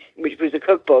Eat, which was a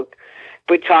cookbook,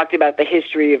 but talked about the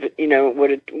history of,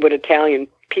 what Italian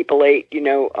people ate,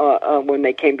 when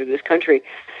they came to this country.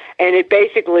 And it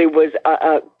basically was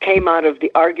came out of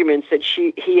the arguments that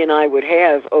he and I would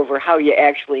have over how you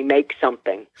actually make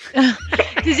something.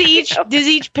 Does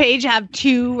each page have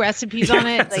 2 recipes on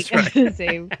it? Like right. The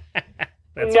same.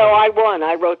 No, funny. I won.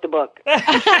 I wrote the book.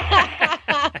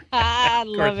 I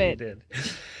love it. Did.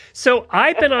 So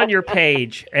I've been on your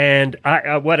page, and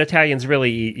What Italians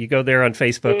Really Eat. You go there on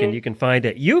Facebook, and you can find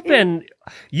it. You've been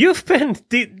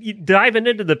diving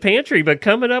into the pantry, but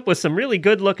coming up with some really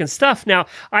good-looking stuff. Now,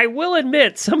 I will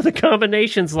admit, some of the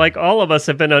combinations, like all of us,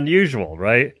 have been unusual,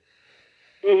 right?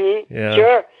 Mm-hmm.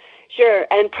 Yeah. Sure.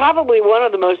 And probably one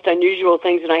of the most unusual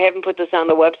things, and I haven't put this on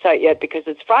the website yet because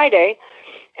it's Friday,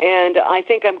 and I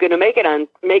think I'm going to make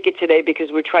it today because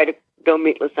we try to go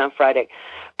meatless on Friday.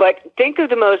 But think of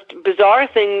the most bizarre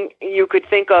thing you could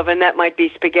think of, and that might be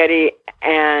spaghetti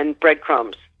and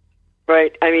breadcrumbs,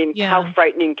 right? I mean, How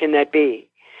frightening can that be?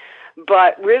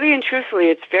 But really and truthfully,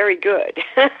 it's very good.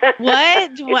 What?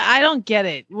 I don't get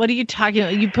it. What are you talking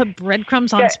about? You put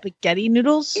breadcrumbs on spaghetti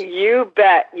noodles? You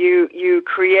bet. You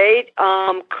create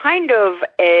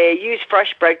use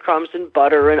fresh breadcrumbs and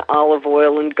butter and olive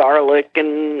oil and garlic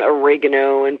and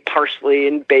oregano and parsley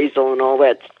and basil and all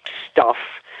that stuff.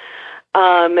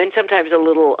 And sometimes a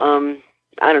little,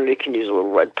 you can use a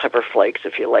little red pepper flakes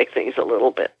if you like things a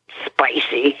little bit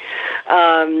spicy.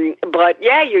 But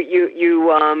yeah,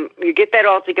 you get that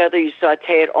all together. You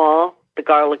saute it all, the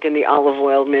garlic and the olive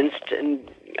oil minced, and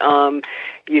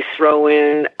you throw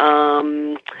in.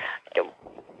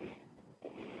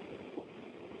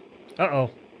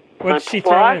 What did she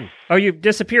throw in? Oh, you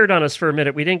disappeared on us for a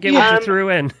minute. We didn't get what you threw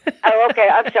in. Okay.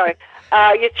 I'm sorry.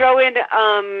 You throw in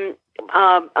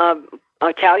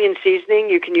Italian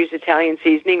seasoning. You can use Italian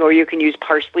seasoning, or you can use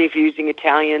parsley if you're using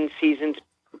Italian seasoned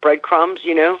breadcrumbs.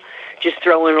 Just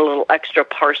throw in a little extra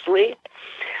parsley,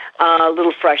 a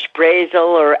little fresh basil,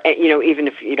 or even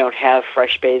if you don't have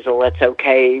fresh basil, that's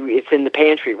okay. It's in the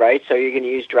pantry, right? So you're going to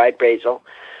use dried basil,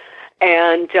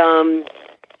 and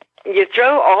you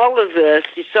throw all of this.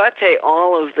 You saute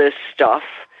all of this stuff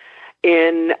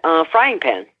in a frying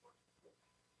pan.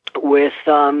 With,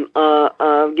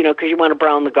 because you want to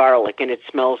brown the garlic, and it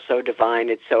smells so divine,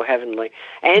 it's so heavenly.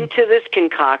 And to this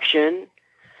concoction,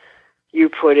 you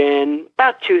put in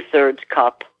about 2/3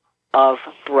 cup of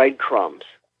breadcrumbs.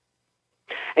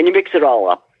 And you mix it all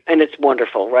up, and it's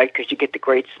wonderful, right? Because you get the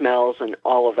great smells and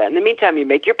all of that. In the meantime, you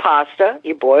make your pasta.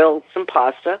 You boil some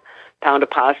pasta, pound of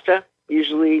pasta.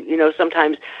 Usually,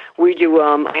 sometimes we do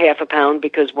half a pound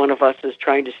because one of us is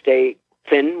trying to stay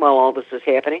thin while all this is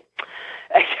happening.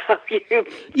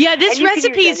 This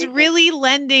recipe is really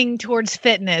lending towards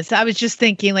fitness. I was just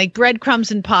thinking, like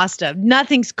breadcrumbs and pasta.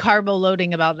 Nothing's carbo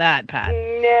loading about that, Pat.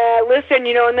 Nah, listen,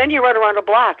 and then you run around a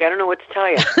block. I don't know what to tell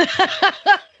you.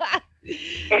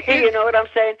 You know what I'm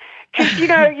saying?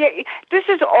 Because this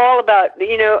is all about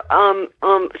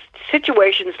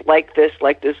situations like this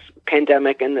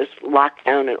pandemic and this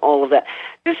lockdown and all of that.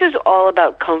 This is all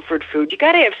about comfort food. You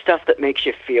got to have stuff that makes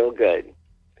you feel good.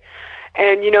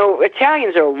 And,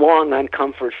 Italians are long on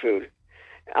comfort food.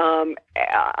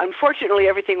 Unfortunately,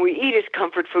 everything we eat is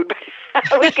comfort food. But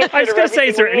I was going to say,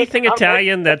 is there anything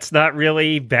Italian that's not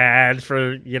really bad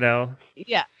for, Yeah.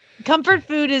 Comfort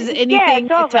food is anything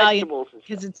Italian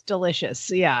because it's delicious.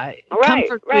 Yeah. Right,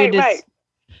 comfort food is...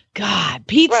 God,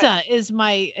 pizza is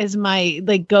my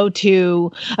like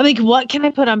go-to. I'm like, what can I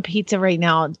put on pizza right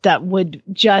now that would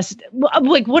just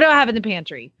like what do I have in the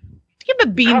pantry? You can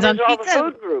put beans on all pizza. The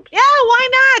food groups. Yeah,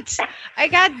 why not? I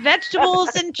got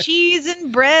vegetables and cheese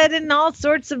and bread and all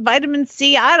sorts of vitamin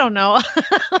C. I don't know.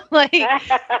 Okay,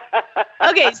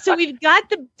 so we've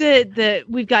got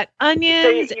we've got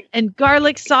onions and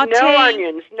garlic saute. No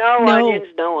onions. No.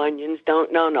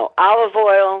 Olive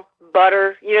oil,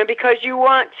 butter. Because you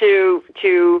want to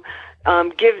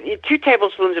give 2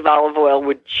 tablespoons of olive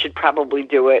oil should probably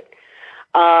do it.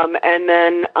 And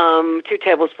then 2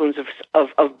 tablespoons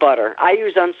of butter. I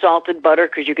use unsalted butter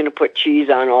because you're going to put cheese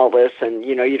on all this, and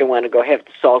you don't want to have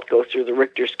the salt go through the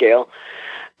Richter scale.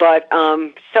 But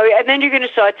and then you're going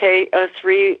to saute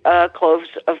 3 cloves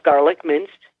of garlic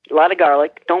minced. A lot of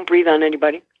garlic. Don't breathe on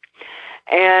anybody.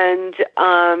 And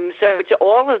so to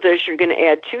all of this, you're going to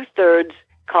add 2/3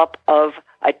 cup of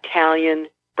Italian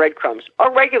breadcrumbs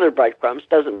or regular breadcrumbs.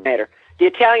 Doesn't matter. The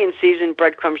Italian seasoned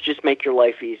breadcrumbs just make your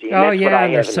life easy. And that's what I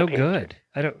they're so good.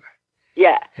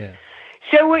 Yeah.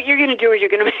 So what you're going to do is you're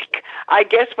going to make, I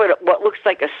guess, what looks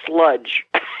like a sludge.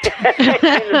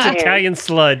 It's Italian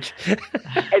sludge. It's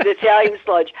Italian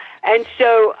sludge. And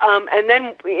so, and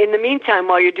then in the meantime,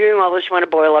 while you're doing all this, you want to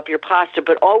boil up your pasta.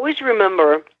 But always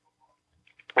remember,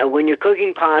 when you're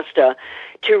cooking pasta,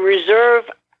 to reserve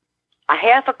a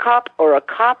half a cup or a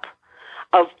cup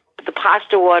of the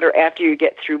pasta water after you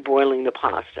get through boiling the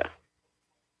pasta.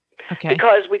 Okay.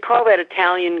 Because we call that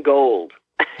Italian gold.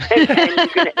 And you're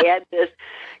going to add this.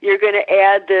 You're going to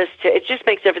add this to. It just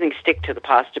makes everything stick to the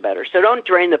pasta better. So don't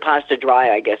drain the pasta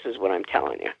dry, I guess, is what I'm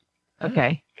telling you.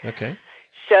 Okay. Okay.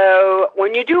 So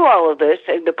when you do all of this,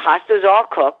 and the pasta's all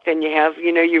cooked, and you have,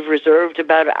 you've reserved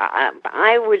about,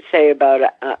 I would say about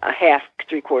a half,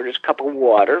 3/4 cup of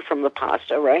water from the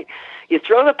pasta, right? You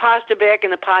throw the pasta back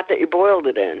in the pot that you boiled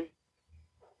it in,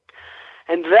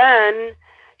 and then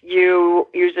you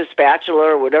use a spatula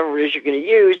or whatever it is you're going to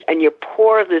use, and you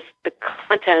pour the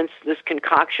contents, this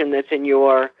concoction that's in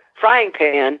your frying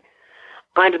pan,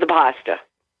 onto the pasta,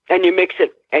 and you mix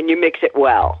it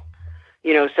well,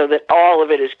 so that all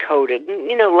of it is coated.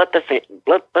 Let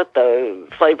the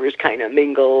flavors kind of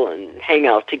mingle and hang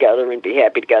out together and be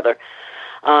happy together.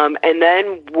 And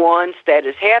then once that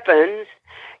has happened,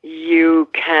 you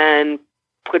can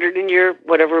put it in your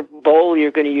whatever bowl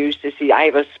you're going to use to see. I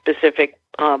have a specific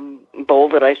bowl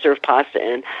that I serve pasta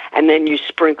in, and then you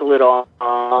sprinkle it all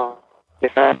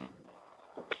with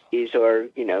cheese or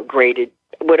grated,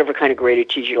 whatever kind of grated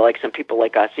cheese you like. Some people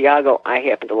like Asiago. I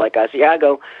happen to like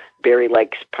Asiago. Barry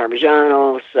likes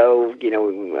Parmigiano, so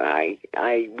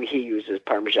he uses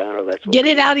Parmigiano. That's what get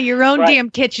it out of your own damn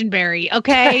kitchen, Barry.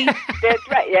 Okay.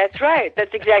 That's right.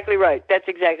 That's exactly right.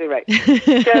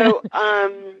 So,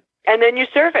 and then you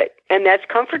serve it, and that's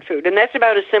comfort food, and that's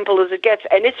about as simple as it gets,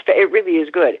 and it really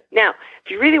is good. Now, if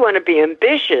you really want to be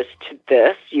ambitious to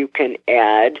this, you can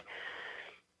add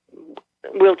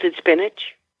wilted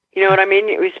spinach. You know what I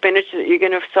mean? With spinach that you're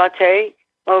going to saute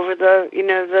over the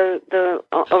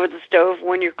over the stove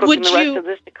when you're cooking the rest of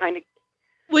this to kind of.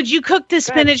 Would you cook the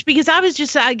spinach? Because I was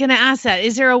just going to ask that.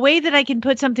 Is there a way that I can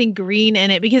put something green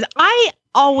in it? Because I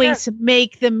always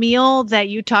make the meal that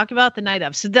you talk about the night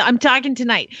of. So I'm talking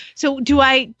tonight. So do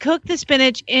I cook the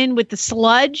spinach in with the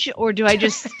sludge, or do I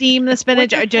just steam the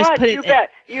spinach, or just put it in?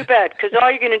 You bet. Because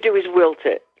all you're going to do is wilt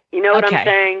it. You know what I'm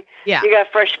saying? Yeah. You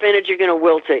got fresh spinach, you're going to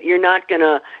wilt it. You're not going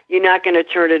to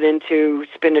turn it into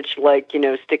spinach like,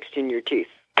 sticks in your teeth.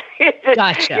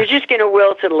 Gotcha. You're just going to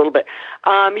wilt it a little bit.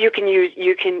 You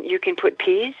can put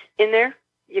peas in there.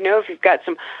 If you've got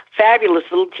some fabulous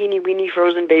little teeny weeny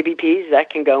frozen baby peas, that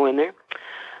can go in there.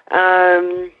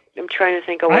 I'm trying to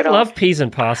think of what else. I love peas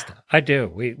and pasta. I do.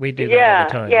 We do that all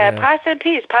the time. Yeah, pasta and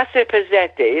peas. Pasta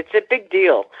pezzette. It's a big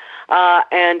deal.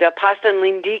 And pasta and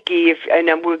lindiki,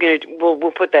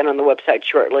 we'll put that on the website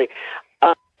shortly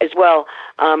as well,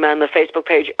 on the Facebook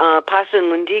page. Pasta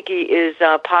and lindiki is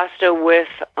pasta with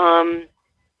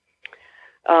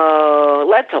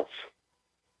lentils.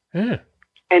 Yeah.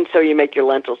 And so you make your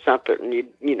lentils separate, and you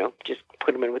just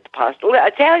put them in with the pasta.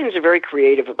 Italians are very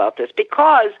creative about this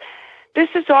because this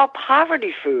is all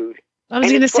poverty food. I was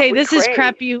going to say, this is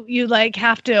crap you like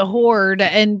have to hoard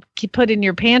and put in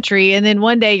your pantry. And then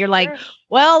one day you're like,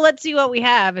 well, let's see what we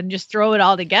have, and just throw it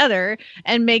all together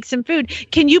and make some food.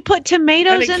 Can you put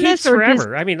tomatoes in this? Or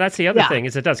forever. I mean, that's the other thing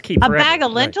is it does keep forever. A bag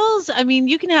of lentils? Right. I mean,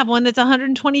 you can have one that's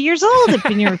 120 years old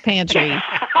in your pantry.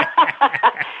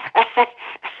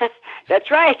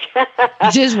 That's right.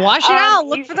 Just wash it out.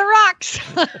 Look for the rocks.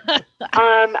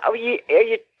 Are you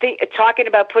talking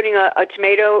about putting a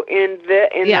tomato in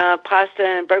pasta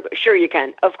and burger? Sure, you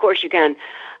can. Of course, you can.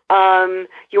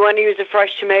 You want to use a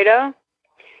fresh tomato?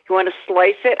 You want to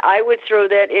slice it? I would throw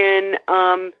that in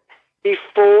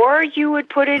before you would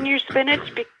put in your spinach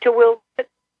to wilt it.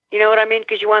 You know what I mean?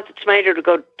 Because you want the tomato to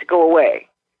go away.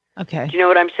 Okay. Do you know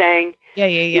what I'm saying? Yeah.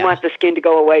 You want the skin to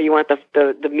go away. You want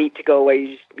the meat to go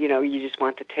away. You just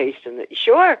want the taste and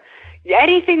sure,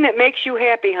 anything that makes you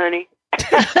happy, honey.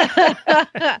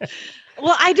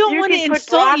 Well, I don't want to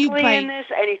insult you by in this,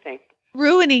 anything.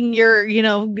 Ruining your,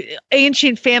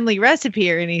 ancient family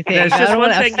recipe or anything. There's just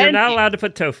one thing: you're not allowed to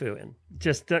put tofu in.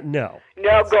 Just no.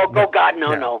 No, go, God,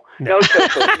 no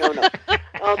tofu, no.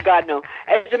 Oh God, no.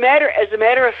 As a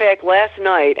matter of fact, last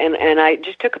night, and I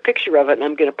just took a picture of it, and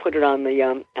I'm going to put it on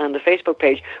the Facebook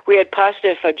page. We had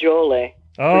pasta fagioli.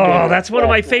 Oh, that's one of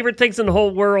my favorite things in the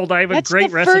whole world. I have a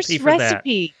great recipe for that.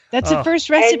 That's the first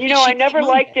recipe. And I never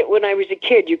liked it when I was a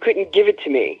kid. You couldn't give it to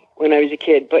me when I was a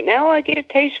kid, but now I get a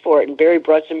taste for it. And Barry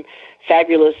brought some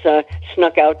fabulous,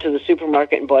 snuck out to the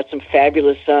supermarket and bought some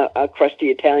fabulous crusty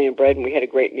Italian bread, and we had a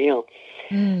great meal.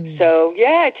 So,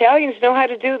 yeah, Italians know how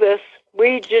to do this.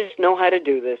 We just know how to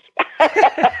do this.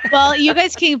 Well, you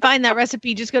guys can find that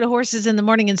recipe. Just go to Horses in the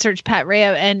Morning and search Pat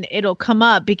Rhea, and it'll come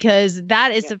up, because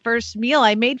that is the first meal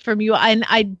I made from you. And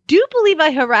I do believe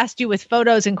I harassed you with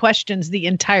photos and questions the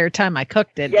entire time I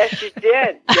cooked it. Yes, you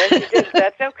did.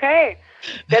 That's okay.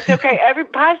 That's okay. Every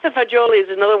pasta fagioli is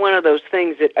another one of those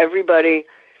things that everybody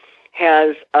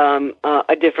has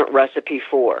a different recipe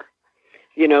for.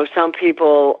 You know, some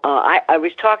people. I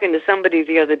was talking to somebody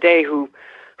the other day who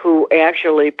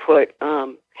actually put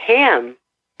ham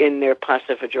in their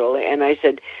pasta fagioli, and I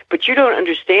said, "But you don't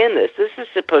understand this. This is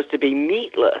supposed to be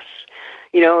meatless.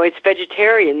 You know, it's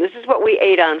vegetarian. This is what we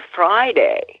ate on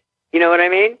Friday. You know what I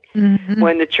mean? Mm-hmm.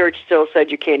 When the church still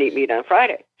said you can't eat meat on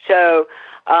Friday. So."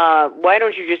 Why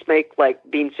don't you just make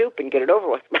bean soup and get it over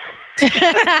with?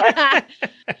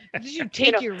 Did you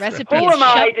take your recipe who and am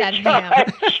I shove that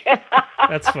ham?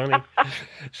 That's funny.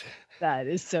 That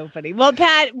is so funny. Well,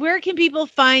 Pat, where can people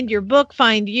find your book,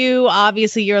 find you?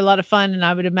 Obviously, you're a lot of fun, and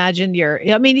I would imagine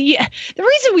the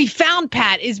reason we found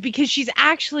Pat is because she's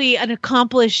actually an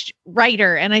accomplished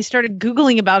writer, and I started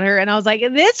Googling about her, and I was like,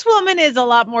 this woman is a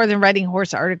lot more than writing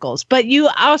horse articles, but you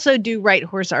also do write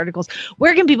horse articles.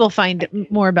 Where can people find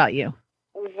more about you?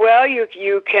 Well,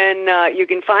 you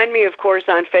can find me, of course,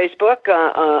 on Facebook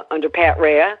under Pat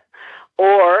Rhea,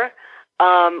 or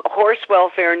Horse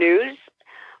Welfare News,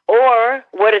 or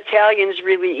What Italians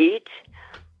Really Eat,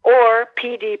 or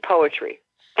PD Poetry.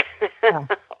 Yeah.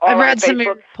 I've read some of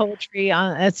your poetry.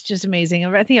 That's just amazing.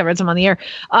 I think I read some on the air.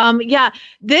 Yeah,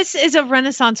 this is a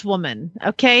Renaissance woman.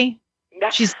 Okay,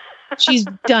 she's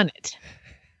done it.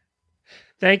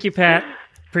 Thank you, Pat.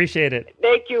 Appreciate it.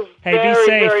 Thank you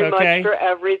very much for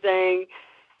everything.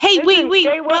 Hey, Listen, wait.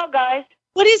 Stay well, guys.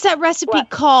 What is that recipe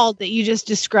called that you just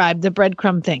described? The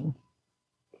breadcrumb thing.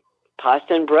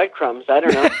 Pasta and breadcrumbs. I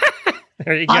don't know.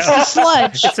 There you pasta go.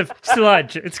 Sludge. It's a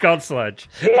sludge. It's called sludge.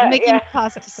 I'm making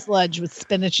pasta sludge with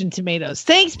spinach and tomatoes.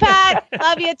 Thanks, Pat.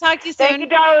 Love you. Talk to you soon. Thank you,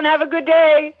 darling. Have a good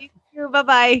day. You too.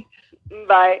 Bye-bye.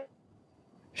 Bye.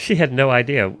 She had no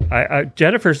idea.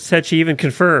 Jennifer said she even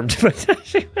confirmed, but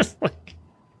she was like...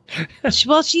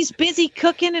 Well, she's busy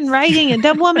cooking and writing, and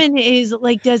that woman is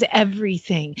does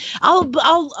everything.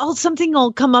 Something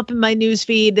will come up in my news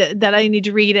feed that I need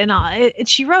to read, and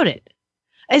she wrote it.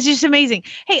 It's just amazing.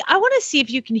 Hey, I want to see if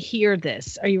you can hear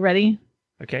this. Are you ready?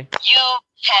 Okay. You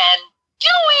can do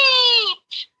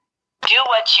it. Do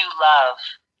what you love.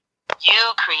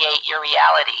 You create your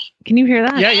reality. Can you hear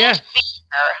that? Yeah. A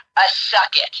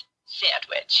suck it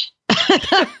sandwich.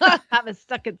 Have a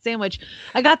suck it sandwich.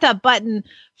 I got that button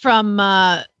from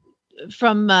being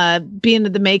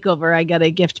at the makeover. I got a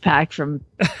gift pack from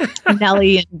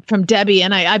Nellie and from Debbie,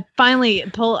 and I finally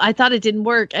I thought it didn't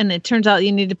work, and it turns out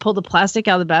you need to pull the plastic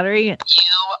out of the battery. You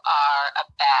are a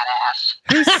badass.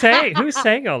 Who's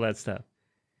saying all that stuff?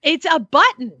 It's a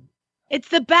button. It's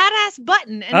the badass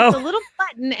button, and it's a little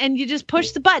button, and you just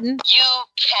push the button. You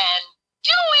can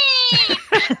do it.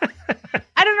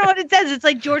 I don't know what it says. It's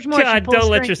like George Morris. God,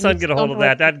 don't let your son get a hold of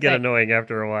that. That'd get annoying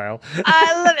after a while.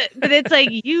 I love it, but it's like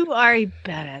you are a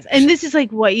badass, and this is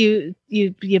like what you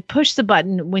push the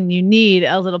button when you need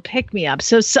a little pick me up.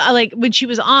 So like when she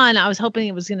was on, I was hoping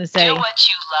it was going to say, "Do what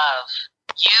you love.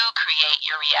 You create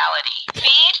your reality.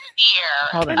 Feed fear."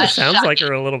 Hold on. It sounds like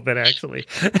her a little bit, actually.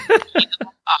 You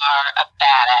are a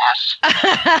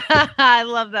badass. I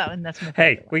love that one. That's my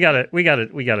favorite. Hey, we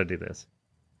gotta do this.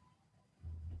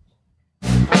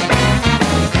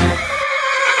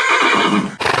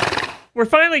 We're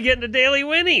finally getting to Daily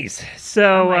Winnies.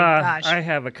 So I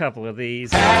have a couple of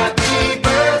these. Happy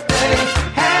birthday,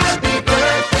 happy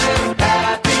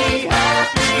birthday,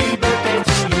 happy birthday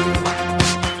to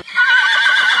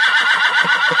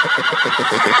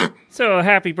you. So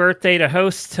happy birthday to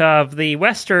host of the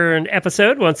Western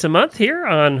episode once a month here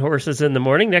on Horses in the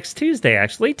Morning, next Tuesday,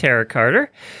 actually, Tara Carter.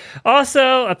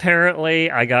 Also, apparently,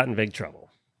 I got in big trouble.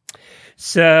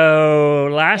 So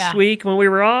last week when we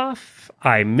were off,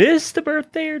 I missed a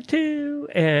birthday or two,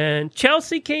 and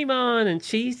Chelsea came on, and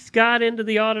she got into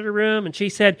the auditor room, and she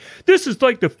said, "This is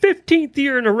like the 15th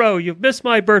year in a row you've missed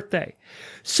my birthday."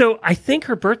 So I think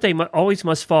her birthday always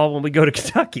must fall when we go to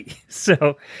Kentucky.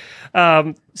 So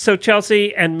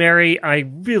Chelsea and Mary, I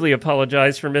really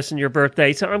apologize for missing your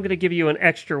birthday. So I'm going to give you an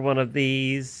extra one of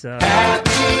these.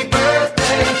 Happy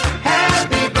birthday,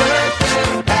 happy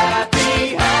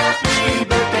birthday, happy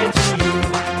birthday to you.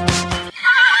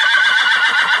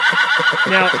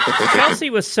 Now, Chelsea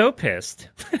was so pissed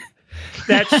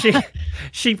that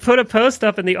she put a post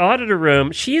up in the auditor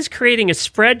room. She is creating a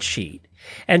spreadsheet.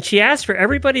 And she asked for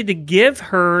everybody to give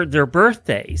her their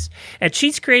birthdays. And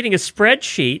she's creating a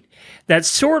spreadsheet that's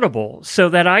sortable so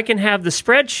that I can have the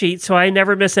spreadsheet so I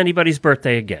never miss anybody's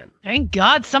birthday again. Thank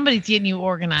God somebody's getting you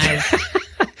organized.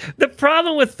 The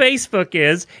problem with Facebook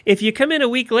is if you come in a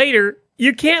week later,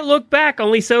 you can't look back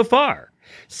only so far.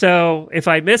 So if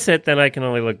I miss it, then I can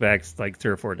only look back like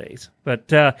 3 or 4 days. But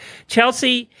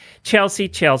Chelsea,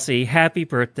 happy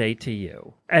birthday to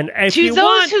you. And if To you those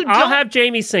want, who I'll don't- have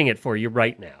Jamie sing it for you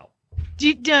right now.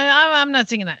 I'm not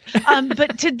singing that.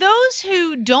 But to those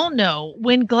who don't know,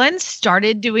 when Glenn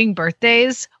started doing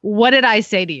birthdays, what did I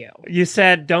say to you? You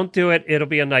said, don't do it. It'll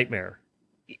be a nightmare.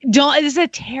 It's a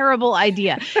terrible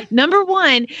idea. Number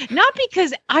one, not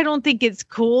because I don't think it's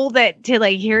cool that to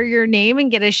like hear your name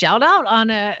and get a shout out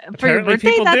for your Apparently birthday.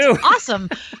 people That's do. awesome.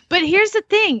 But here's the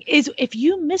thing is if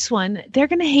you miss one, they're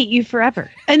going to hate you forever.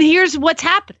 And here's what's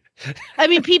happening. I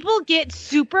mean, people get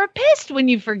super pissed when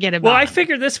you forget about Well, I them.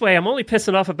 figure this way, I'm only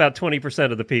pissing off about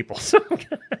 20% of the people. So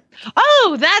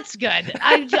Oh, that's good.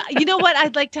 You know what?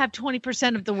 I'd like to have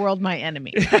 20% of the world my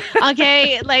enemy.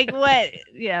 Okay, like what?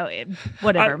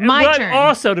 Whatever. My but turn.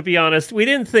 Also, to be honest, we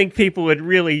didn't think people would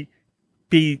really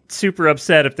be super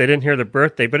upset if they didn't hear their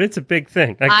birthday, but it's a big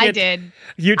thing. I did.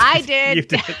 I did. You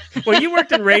did. Well, you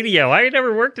worked in radio. I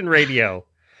never worked in radio.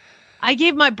 I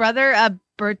gave my brother a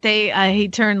birthday. He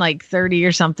turned like 30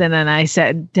 or something, and I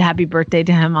said happy birthday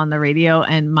to him on the radio,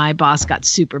 and my boss got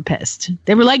super pissed.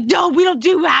 They were like, no, we don't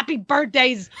do happy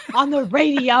birthdays on the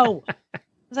radio. I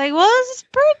was like, well, it's his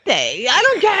birthday. I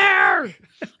don't care.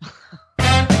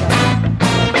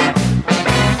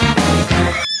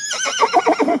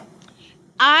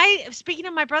 Speaking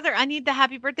of my brother, I need the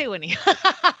happy birthday Winnie.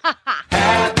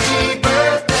 Happy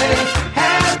birthday,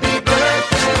 happy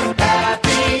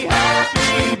birthday,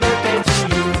 happy birthday to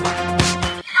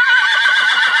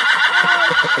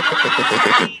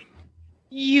you.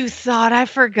 You thought I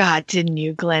forgot, didn't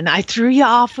you, Glenn? I threw you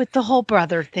off with the whole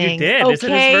brother thing. You did. Okay? Is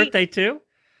it his birthday too?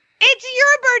 It's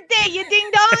your birthday, you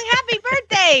ding dong. Happy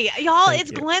birthday. Y'all, Thank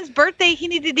it's you. Glenn's birthday. He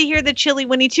needed to hear the Chili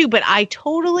Winnie too, but I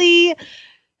totally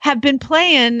have been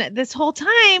playing this whole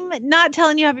time, not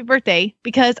telling you happy birthday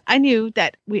because I knew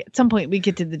that at some point we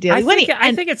get to the Daily Winnie.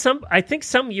 I think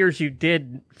some years you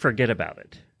did forget about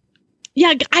it.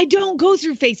 Yeah, I don't go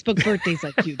through Facebook birthdays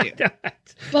like you do.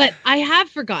 But I have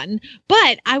forgotten.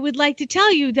 But I would like to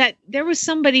tell you that there was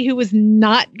somebody who was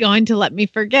not going to let me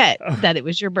forget that it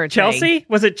was your birthday. Chelsea?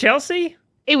 Was it Chelsea?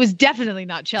 It was definitely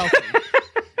not Chelsea.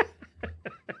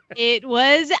 It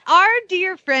was our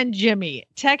dear friend Jimmy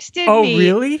texted me. Oh,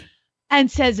 really? And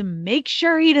says, make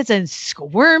sure he doesn't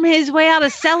squirm his way out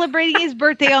of celebrating his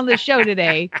birthday on the show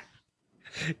today.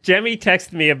 Jemmy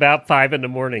texted me about 5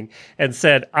 a.m. and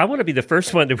said, I want to be the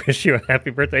first one to wish you a happy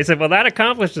birthday. I said, well, that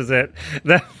accomplishes it.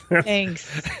 Thanks.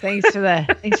 Thanks for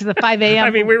the 5 a.m. I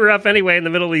mean, we were up anyway in the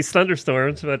middle of these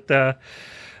thunderstorms, but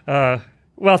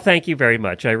well, thank you very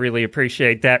much. I really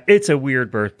appreciate that. It's a weird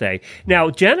birthday.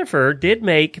 Now, Jennifer did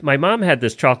make, my mom had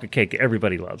this chocolate cake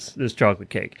everybody loves, this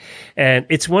chocolate cake. And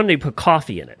it's one they put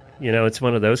coffee in it. You know, it's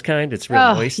one of those kind. It's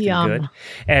real moist yum.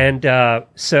 and good. And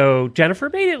so Jennifer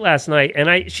made it last night. And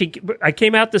I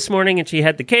came out this morning and she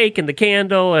had the cake and the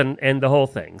candle and the whole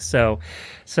thing. So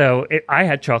I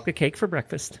had chocolate cake for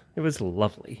breakfast. It was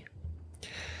lovely.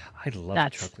 I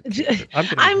love chocolate cake.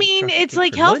 I mean, it's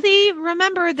like healthy.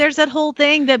 Remember, there's that whole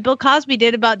thing that Bill Cosby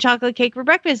did about chocolate cake for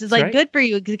breakfast. It's like right. good for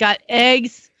you. It's got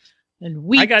eggs and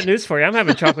wheat. I got news for you. I'm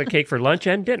having chocolate cake for lunch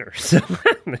and dinner. So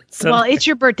well, it's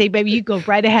your birthday, baby. You go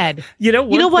right ahead. You know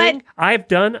what thing I've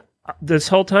done this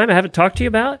whole time I haven't talked to you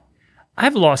about?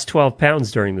 I've lost 12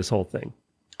 pounds during this whole thing.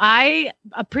 I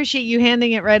appreciate you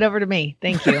handing it right over to me.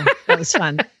 Thank you. That was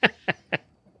fun.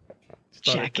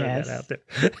 Jackass. Out there.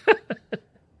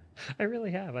 I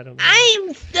really have. I don't know.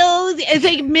 It's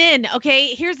like men.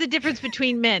 Okay, here's the difference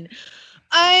between men.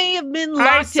 I have been locked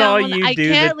I saw down. you I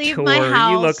do can't the leave tour. my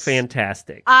house. You look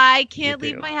fantastic. I can't You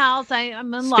leave do. my house.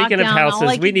 I'm in Speaking lockdown. of houses, All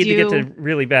I we can need to get do to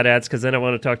really bad ads because then I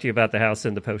want to talk to you about the house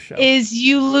in the post show. is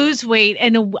you lose weight,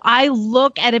 and I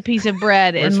look at a piece of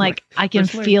bread and I can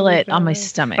where's my feel really it on my bad ads?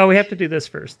 stomach. Oh, we have to do this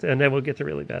first, and then we'll get to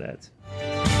really bad ads.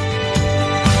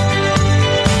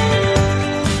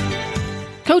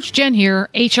 Coach Jen here,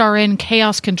 HRN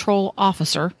Chaos Control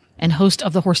Officer and host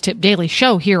of the Horse Tip Daily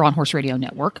Show here on Horse Radio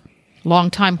Network.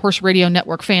 Longtime Horse Radio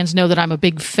Network fans know that I'm a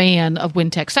big fan of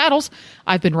Wintec saddles.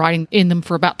 I've been riding in them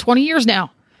for about 20 years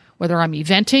now. Whether I'm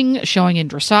eventing, showing in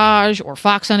dressage, or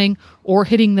fox hunting, or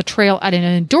hitting the trail at an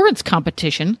endurance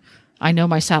competition, I know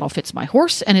my saddle fits my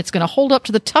horse and it's going to hold up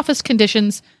to the toughest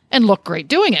conditions and look great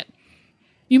doing it.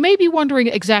 You may be wondering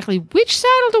exactly which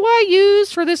saddle do I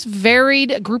use for this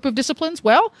varied group of disciplines?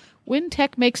 Well,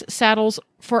 Wintec makes saddles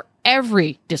for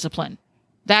every discipline.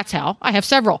 That's how. I have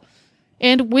several.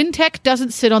 And Wintec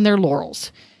doesn't sit on their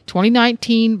laurels.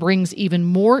 2019 brings even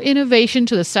more innovation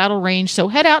to the saddle range, so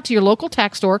head out to your local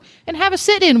tack store and have a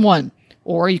sit-in one.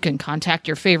 Or you can contact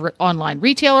your favorite online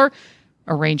retailer,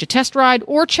 arrange a test ride,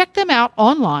 or check them out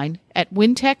online at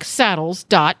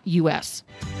wintecsaddles.us.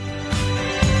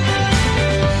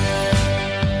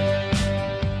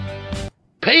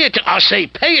 Pay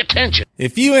attention.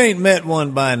 If you ain't met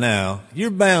one by now,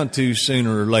 you're bound to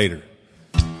sooner or later.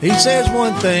 He says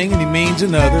one thing and he means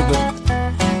another, but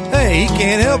hey, he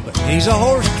can't help it. He's a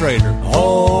horse trader.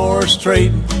 Horse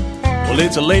trading. Well,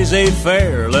 it's a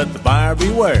laissez-faire. Let the buyer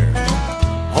beware.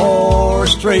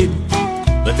 Horse trading.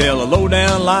 They tell a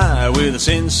low-down lie with a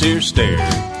sincere stare.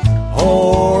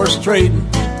 Horse trading.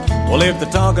 Well, if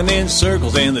they're talking in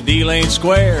circles and the deal ain't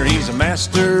square, he's a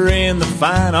master in the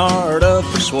fine art of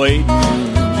persuading.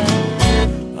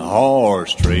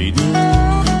 Horse trading.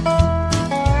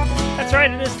 That's right.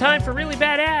 It is time for Really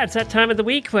Bad Ads. That time of the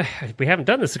week. We haven't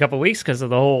done this a couple of weeks because of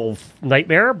the whole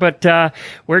nightmare, but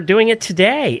we're doing it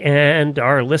today. And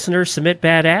our listeners submit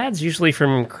bad ads, usually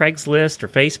from Craigslist or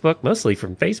Facebook, mostly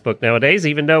from Facebook nowadays,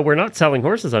 even though we're not selling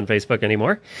horses on Facebook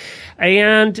anymore.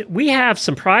 And we have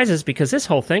some prizes because this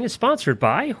whole thing is sponsored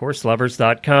by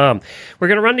horselovers.com. We're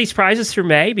going to run these prizes through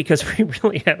May because we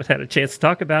really haven't had a chance to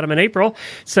talk about them in April.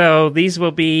 So these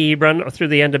will be run through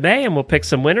the end of May, and we'll pick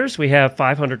some winners. We have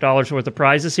 $500 worth of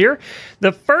prizes here.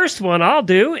 The first one I'll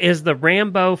do is the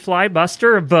Rambo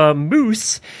Flybuster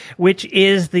Vamoose, which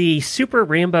is the Super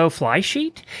Rambo fly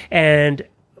sheet. And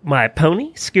my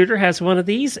pony, Scooter, has one of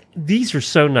these. These are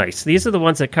so nice. These are the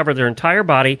ones that cover their entire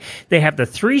body. They have the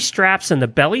 3 straps and the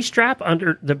belly strap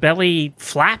under the belly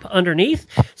flap underneath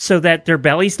so that their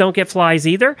bellies don't get flies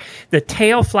either. The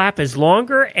tail flap is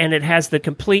longer and it has the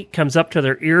complete, comes up to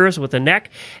their ears with a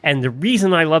neck. And the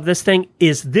reason I love this thing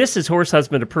is this is Horse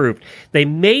Husband approved. They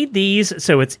made these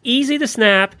so it's easy to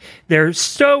snap. They're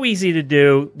so easy to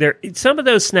do. Some of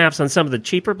those snaps on some of the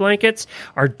cheaper blankets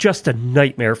are just a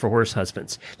nightmare for horse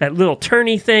husbands. That little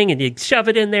turny thing, and you shove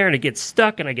it in there, and it gets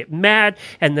stuck, and I get mad,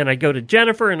 and then I go to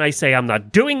Jennifer, and I say, I'm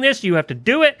not doing this, you have to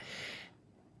do it.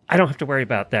 I don't have to worry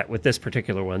about that with this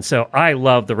particular one. So I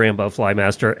love the Rambo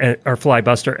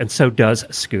Flybuster, and so does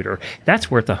Scooter.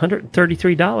 That's worth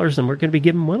 $133, and we're going to be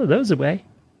giving one of those away.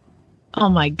 Oh,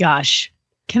 my gosh.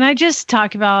 Can I just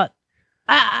talk about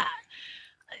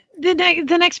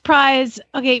the next prize?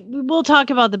 Okay, we'll talk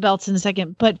about the belts in a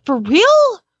second, but for real?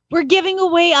 We're giving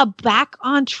away a back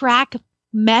on track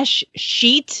mesh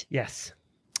sheet. Yes.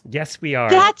 Yes, we are.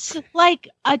 That's like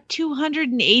a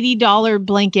 $280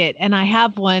 blanket. And I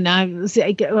have one.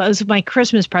 It was my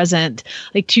Christmas present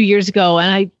like 2 years ago.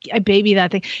 And I baby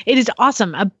that thing. It is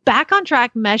awesome. A back on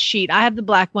track mesh sheet. I have the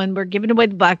black one. We're giving away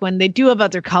the black one. They do have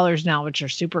other colors now, which are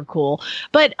super cool.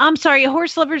 But I'm sorry,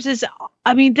 Horse Lovers this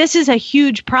is a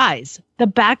huge prize. The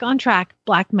back on track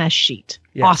black mesh sheet.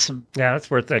 Yes. Awesome. Yeah, that's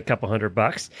worth a couple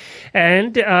 $100.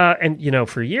 And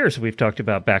for years we've talked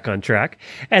about back on track.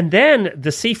 And then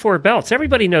the C4 belts.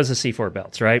 Everybody knows the C4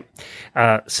 belts, right?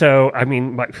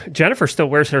 Jennifer still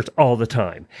wears hers all the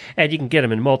time. And you can get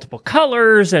them in multiple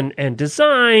colors and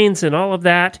designs and all of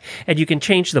that. And you can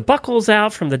change the buckles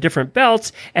out from the different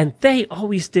belts. And they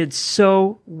always did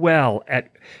so well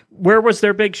where was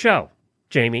their big show,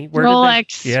 Jamie?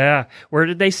 Rolex. Where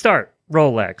did they start?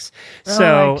 Rolex.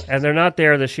 So, and they're not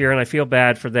there this year, and I feel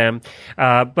bad for them.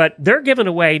 But they're giving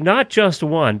away not just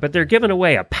one, but they're giving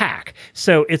away a pack.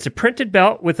 So it's a printed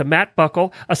belt with a matte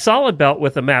buckle, a solid belt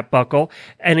with a matte buckle,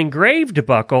 an engraved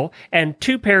buckle, and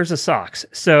 2 pairs of socks.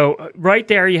 So right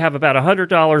there, you have about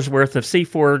 $100 worth of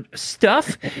C4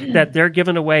 stuff that they're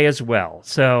giving away as well.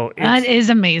 So that is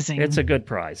amazing. It's a good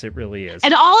prize. It really is.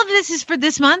 And all of this is for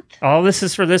this month? All this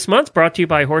is for this month, brought to you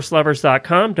by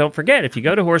horselovers.com. Don't forget, if you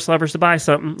go to Horselovers to buy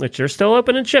something, which they're still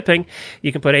open and shipping,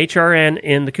 you can put HRN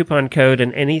in the coupon code,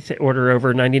 and any order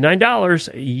over $99,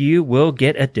 you will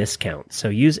get a discount. So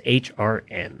use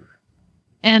HRN.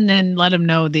 And then let them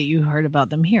know that you heard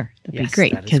about them here. That'd be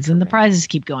great, because then the prizes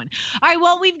keep going. All right,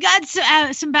 well, we've got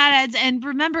some bad ads. And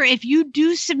remember, if you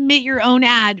do submit your own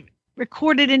ad,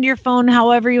 record it into your phone,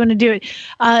 however you want to do it,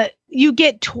 you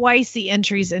get twice the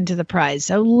entries into the prize.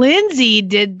 So Lindsay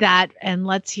did that, and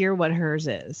let's hear what hers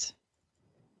is.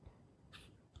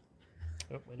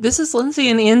 This is Lindsay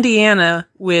in Indiana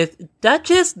with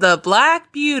Duchess the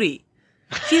Black Beauty.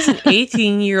 She's an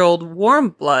 18-year-old warm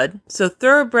blood, so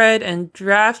thoroughbred and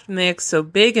draft mix, so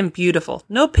big and beautiful.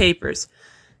 No papers.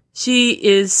 She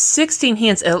is 16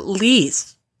 hands at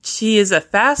least. She is a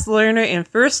fast learner, and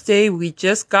first day we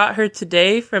just got her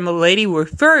today from a lady we're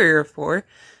furrier for.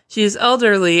 She is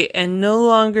elderly and no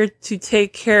longer to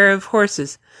take care of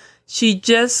horses. She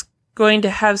just going to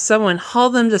have someone haul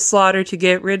them to slaughter to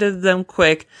get rid of them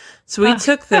quick. So we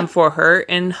took them for her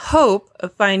in hope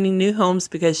of finding new homes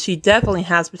because she definitely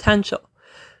has potential.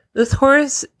 This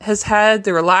horse has had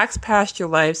the relaxed pasture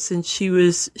life since she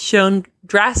was shown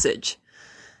dressage.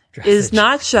 Is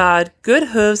not shod, good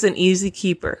hooves, and easy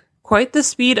keeper. Quite the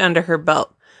speed under her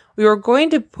belt. We were going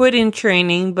to put in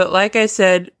training, but like I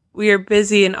said, we are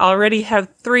busy and already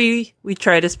have 3 we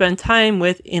try to spend time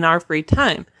with in our free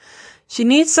time. She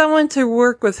needs someone to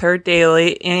work with her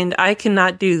daily, and I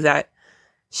cannot do that.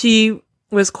 She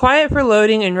was quiet for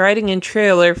loading and riding in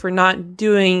trailer for not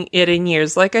doing it in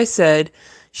years. Like I said,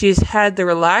 she's had the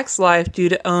relaxed life due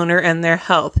to owner and their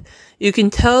health. You can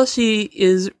tell she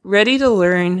is ready to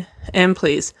learn, and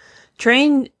please,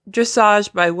 train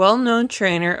dressage by well-known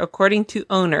trainer according to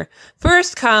owner.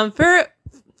 First come,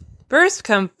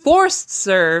 forced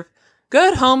serve.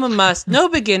 Good home a must. No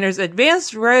beginners.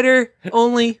 Advanced rider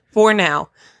only for now.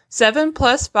 7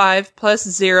 + 5 +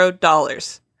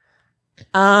 $0.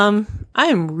 I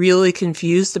am really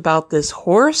confused about this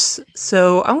horse,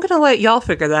 so I'm gonna let y'all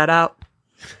figure that out.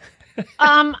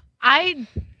 I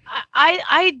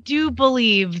do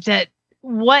believe that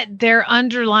what their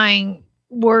underlying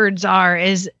words are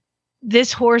is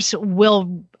this horse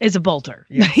is a bolter.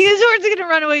 Yes. This horse is going to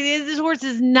run away. This horse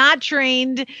is not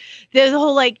trained. There's a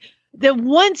whole the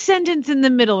one sentence in the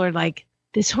middle are like,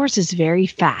 this horse is very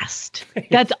fast.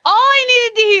 That's all I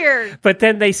needed to hear. But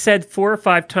then they said 4 or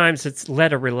 5 times it's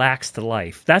led a relaxed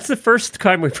life. That's the first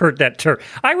time we've heard that term.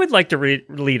 I would like to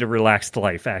lead a relaxed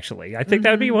life, actually. I think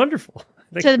that would be wonderful.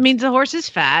 So it means the horse is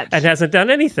fat. And hasn't done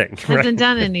anything. Hasn't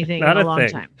done anything in a long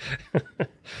time.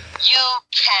 You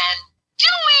can do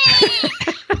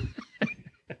it!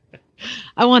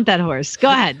 I want that horse. Go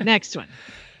ahead. Next one.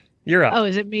 You're up. Oh,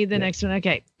 is it me? The next one?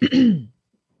 Okay.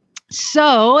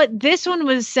 So this one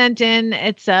was sent in.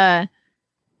 It's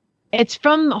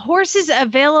from horses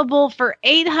available for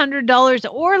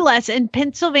 $800 or less in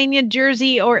Pennsylvania,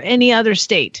 Jersey, or any other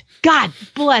state. God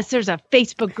bless. There's a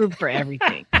Facebook group for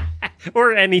everything.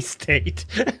 Or any state.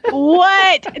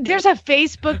 What? There's a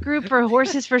Facebook group for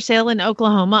horses for sale in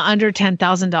Oklahoma under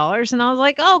 $10,000. And I was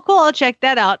like, oh, cool. I'll check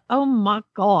that out. Oh, my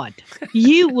God.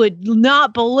 You would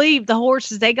not believe the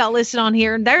horses they got listed on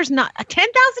here. And there's not $10,000.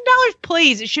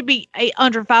 Please. It should be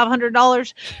under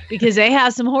 $500 because they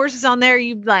have some horses on there.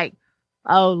 You'd like,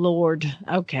 oh, Lord.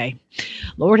 Okay.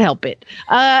 Lord help it.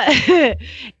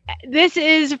 This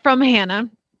is from Hannah.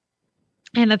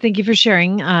 Hannah, thank you for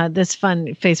sharing this fun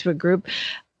Facebook group.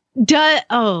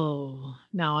 Oh,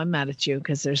 no, I'm mad at you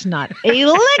because there's not a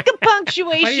lick of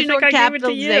punctuation or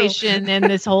capitalization in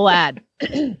this whole ad.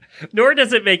 Nor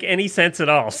does it make any sense at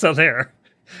all. So there.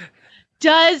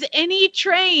 Does any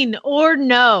train or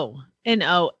no?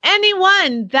 N-O.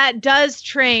 Anyone that does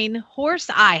train horse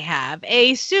I have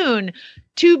a soon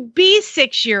to be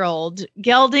 6-year-old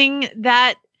gelding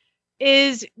that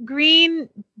is green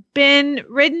been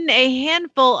ridden a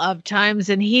handful of times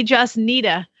and he just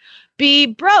needa be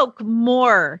broke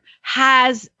more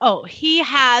he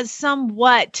has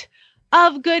somewhat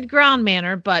of good ground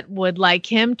manner but would like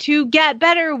him to get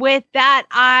better with that.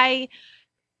 I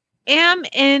am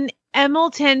in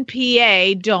Hamilton,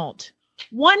 PA. Don't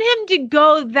want him to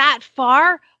go that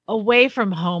far away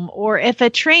from home, or if a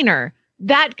trainer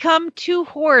that come to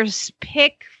horse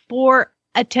pick for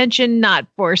attention, not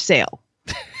for sale.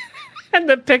 And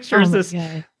the picture is this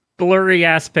blurry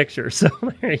ass picture. So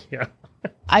there you go.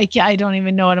 I don't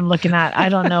even know what I'm looking at. I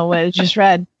don't know what I just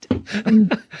read.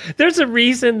 There's a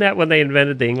reason that when they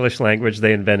invented the English language,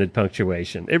 they invented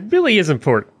punctuation. It really is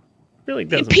important. It really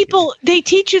doesn't. People, they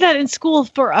teach you that in school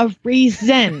for a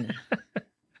reason.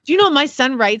 Do you know my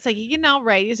son writes? Like, he can now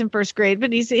write. He's in 1st grade,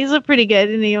 but he's pretty good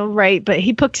and he'll write, but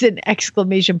he puts an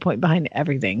exclamation point behind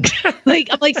everything. I'm like,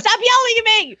 stop yelling at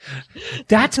me.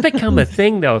 That's become a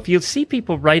thing, though. If you see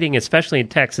people writing, especially in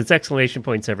text, it's exclamation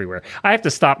points everywhere. I have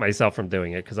to stop myself from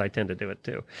doing it because I tend to do it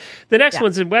too. The next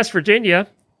one's in West Virginia.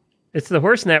 It's the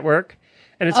Horse Network.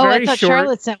 And it's very I thought short.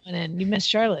 Charlotte sent one in. You missed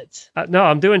Charlotte's. No,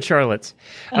 I'm doing Charlotte's.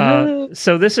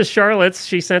 So this is Charlotte's.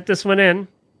 She sent this one in.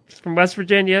 from West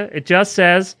Virginia. It just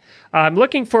says, I'm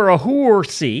looking for a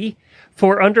horsey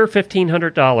for under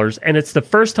 $1,500. And it's the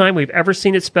first time we've ever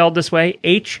seen it spelled this way.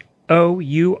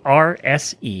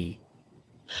 Hourse.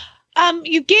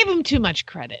 You gave him too much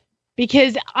credit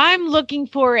because I'm looking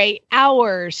for a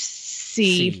hour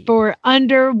C for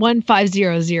under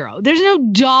 1500. There's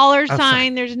no dollar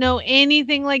sign. There's no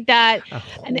anything like that.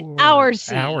 An hour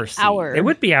C. Hour C. Hour. It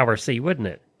would be hour C, wouldn't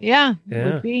it? Yeah, it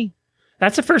would be.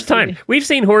 That's the first time. We've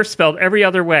seen horse spelled every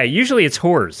other way. Usually it's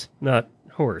whores, not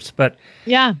horse. But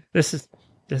yeah, this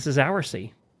is hour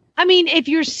C. I mean, if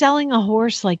you're selling a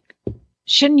horse, like,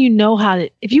 shouldn't you know how to?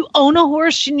 If you own a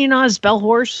horse, shouldn't you know how to spell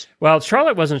horse? Well,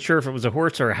 Charlotte wasn't sure if it was a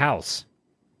horse or a house.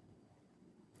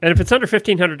 And if it's under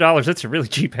 $1,500, that's a really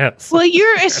cheap house. Well,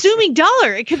 you're assuming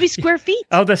dollar. It could be square feet.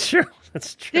 Oh, that's true.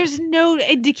 That's true. There's no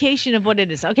indication of what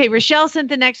it is. Okay, Rochelle sent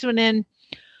the next one in.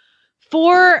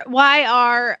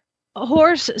 4YR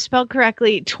horse spelled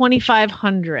correctly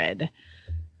 2,500.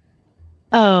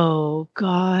 Oh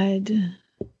God.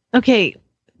 Okay.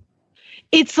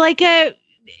 It's like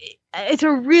it's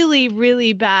a really,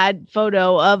 really bad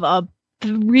photo of a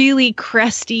really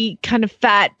crusty kind of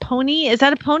fat pony. Is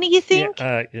that a pony, you think?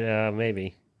 Yeah,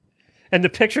 maybe. And the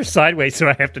picture's sideways, so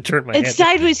I have to turn my head. It's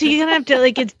sideways, so you're gonna have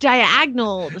to it's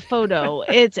diagonal, the photo.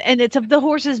 It's of the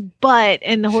horse's butt,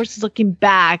 and the horse is looking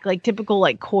back, like typical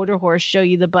quarter horse show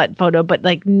you the butt photo, but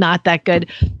not that good.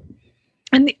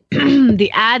 And the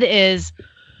the ad is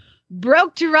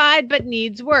broke to ride but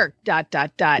needs work. ... I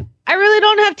really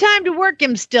don't have time to work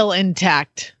him still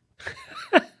intact.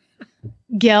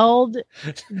 Geld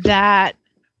that.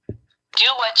 Do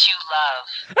what you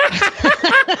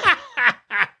love.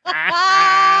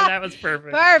 That was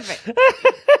perfect. Perfect.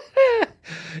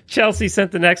 Chelsea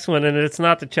sent the next one, and it's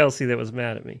not the Chelsea that was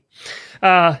mad at me.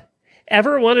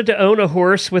 Ever wanted to own a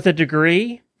horse with a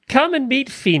degree? Come and meet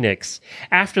Phoenix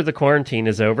after the quarantine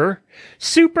is over.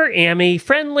 Super ammy,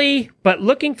 friendly, but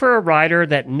looking for a rider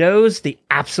that knows the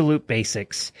absolute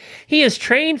basics. He is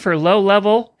trained for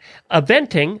low-level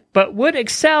eventing, but would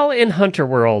excel in Hunter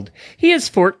World. He is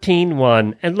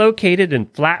 14-1 and located in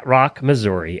Flat Rock,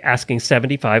 Missouri, asking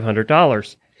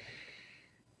 $7,500.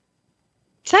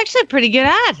 It's actually a pretty good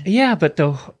ad. Yeah, but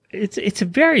it's a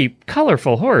very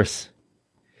colorful horse.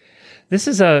 This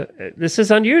is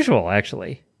unusual,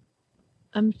 actually.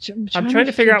 I'm trying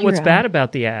to figure out what's bad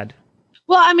about the ad.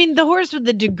 Well, I mean, the horse with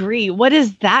the degree. What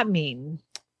does that mean?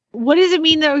 What does it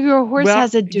mean that your horse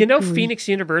has a degree? Phoenix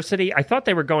University, I thought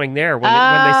they were going there when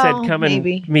they said come and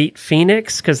meet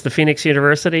Phoenix, because the Phoenix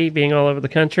University being all over the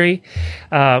country.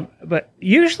 But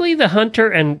usually the hunter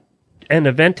and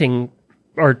eventing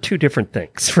are two different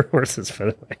things for horses, by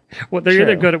the way. Well, they're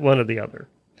either good at one or the other.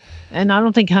 And I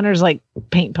don't think hunters like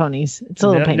paint ponies. It's a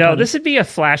little paint pony. No, this would be a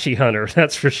flashy hunter,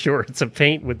 that's for sure. It's a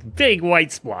paint with big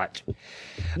white splotch.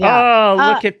 Yeah. Oh,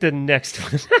 look at the next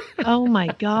one. Oh, my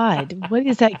God. What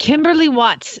is that? Kimberly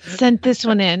Watts sent this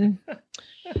one in.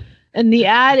 And the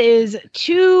ad is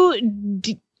does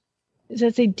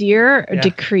that say deer or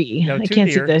decree? No, I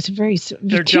can't see this.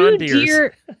 They're John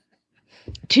Deeres.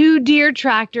 Two deer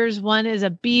tractors. One is a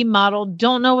B model.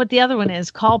 Don't know what the other one is.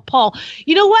 Call Paul.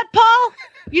 You know what, Paul?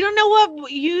 You don't know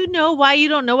what, you know why you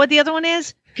don't know what the other one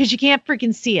is? Because you can't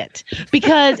freaking see it.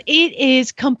 Because it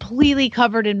is completely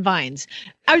covered in vines.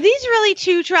 Are these really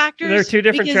two tractors? They're two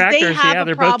different tractors.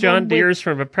 They're both John Deere's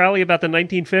from probably about the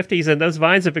 1950s, and those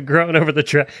vines have been growing over the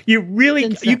track. You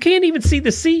can't even see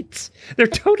the seats. They're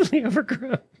totally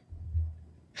overgrown.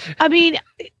 I mean,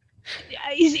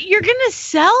 you're gonna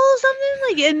sell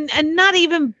something and not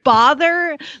even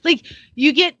bother? Like,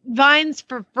 you get vines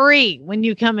for free when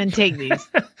you come and take these.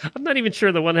 I'm not even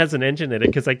sure the one has an engine in it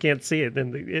because I can't see it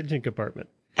in the engine compartment.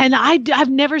 And I've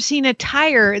never seen a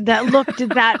tire that looked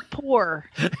that poor.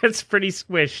 It's pretty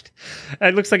squished.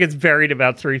 It looks like it's buried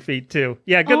about 3 feet too.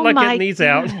 Yeah, good luck getting these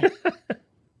out.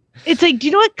 It's like, do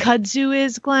you know what kudzu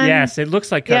is, Glenn? Yes, it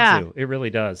looks like kudzu. Yeah. It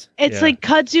really does. It's like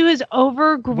kudzu is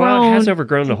overgrown. Well, it has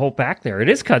overgrown the whole back there. It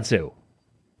is kudzu.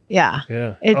 Yeah.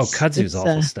 Yeah. Kudzu's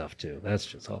awful stuff, too. That's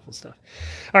just awful stuff.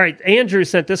 All right. Andrew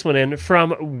sent this one in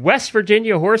from West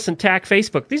Virginia Horse and Tack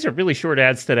Facebook. These are really short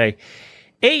ads today.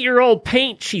 8-year-old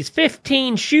paint. She's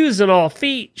 15, shoes on all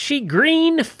feet. She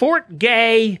green, Fort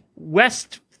Gay,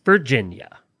 West Virginia.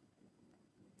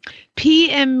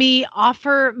 PM me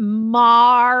offer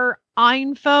Mar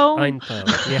Info.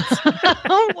 Yes.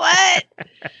 What?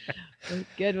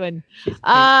 Good one.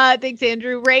 Thanks,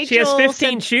 Andrew. Rachel. She has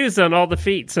 15 shoes on all the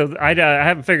feet, so I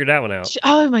haven't figured that one out.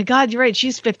 Oh my God, you're right.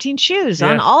 She's 15 shoes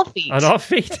on all feet. On all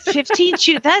feet. 15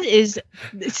 shoes. That is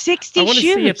 60 shoes. I want to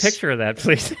see a picture of that,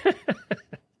 please.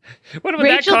 What would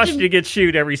that cost you to get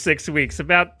shoed every 6 weeks?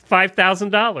 About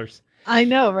 $5,000. I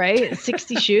know, right?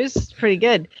 60 shoes. Pretty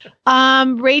good.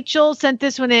 Rachel sent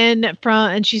this one in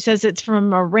and she says it's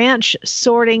from a Ranch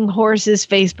Sorting Horses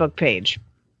Facebook page.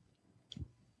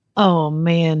 Oh,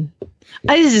 man.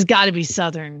 This has got to be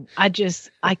Southern. I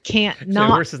can't not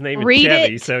the horse's name read is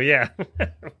Chevy, it. so yeah.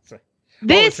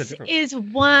 This is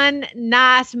one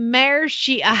nice mare.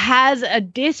 She has a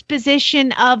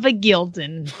disposition of a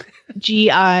Gilding.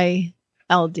 Gilding.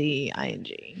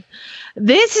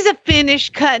 This is a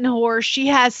finished cutting horse. She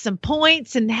has some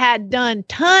points and had done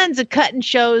tons of cutting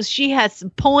shows. She has some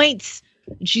points.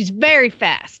 And she's very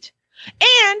fast.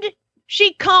 And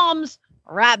she calms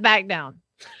right back down.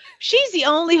 She's the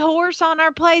only horse on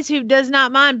our place who does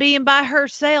not mind being by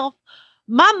herself.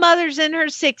 My mother's in her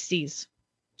 60s.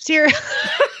 Seriously.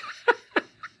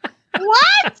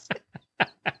 What?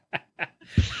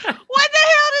 What the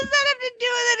hell does that have to do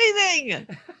with anything?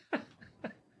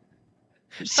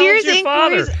 How's your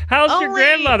father? How's your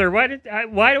grandmother?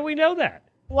 Why do we know that?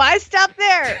 Why stop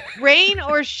there? Rain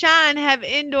or shine, have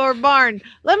indoor barn.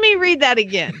 Let me read that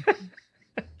again.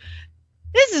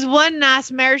 This is one nice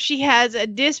mare. She has a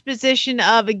disposition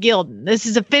of a Gilding. This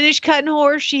is a finished cutting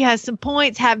horse. She has some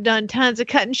points, have done tons of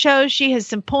cutting shows. She has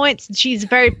some points, and she's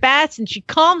very fast, and she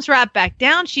calms right back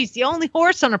down. She's the only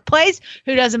horse on her place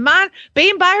who doesn't mind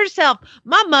being by herself.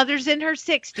 My mother's in her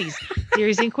 60s.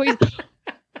 Serious inquiries.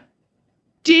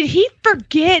 Did he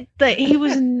forget that he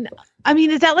was...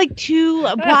 is that like too...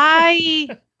 Why...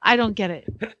 I don't get it.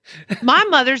 My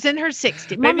mother's in her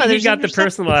 60s. Maybe he got the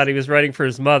personal ad he was writing for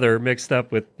his mother mixed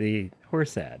up with the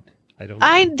horse ad. I don't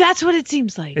know. That's what it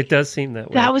seems like. It does seem that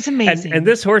way. That was amazing. And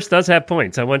this horse does have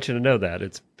points. I want you to know that.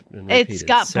 It's been repeated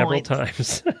got several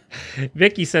points. times.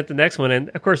 Vicky sent the next one, and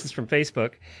of course it's from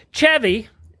Facebook. Chevy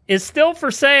is still for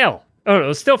sale. Oh,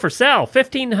 no, still for sale.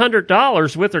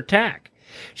 $1,500 with her tack.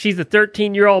 She's a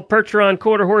 13-year-old Percheron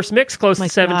quarter horse mix, close to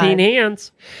 17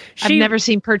 hands. I've never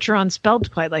seen Percheron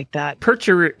spelled quite like that.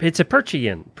 It's a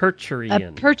Percheron.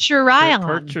 Percheron.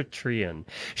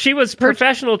 She was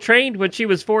professional trained when she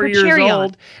was 4 years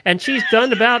old, and she's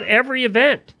done about every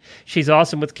event. She's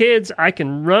awesome with kids. I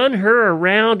can run her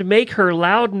around, make her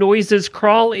loud noises,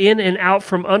 crawl in and out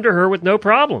from under her with no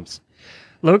problems.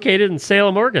 Located in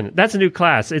Salem, Oregon. That's a new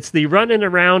class. It's the running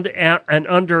around and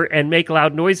under and make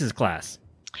loud noises class.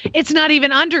 It's not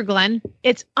even under, Glenn.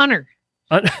 It's under.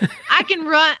 I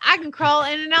can crawl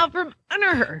in and out from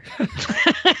under her.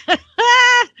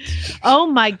 Oh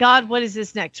my God, what is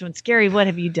this next one? Scary, what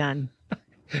have you done?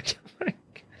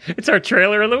 It's our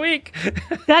trailer of the week.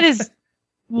 That is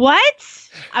what?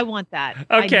 I want that.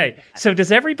 Okay, so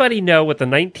does everybody know what the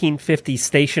 1950s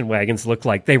station wagons looked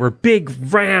like? They were big,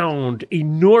 round,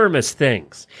 enormous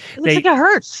things. It looks like a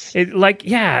hearse.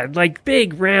 Like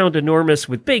big, round, enormous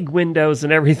with big windows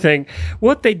and everything.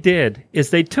 What they did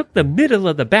is they took the middle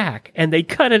of the back and they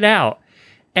cut it out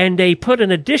and they put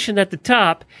an addition at the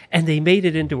top and they made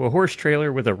it into a horse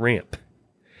trailer with a ramp.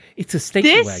 It's a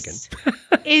station wagon.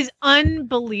 Is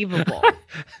unbelievable.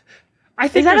 I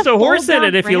think there's a horse in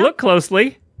it if you look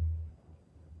closely.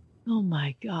 Oh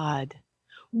my God.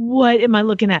 What am I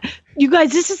looking at? You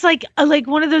guys, this is like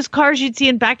one of those cars you'd see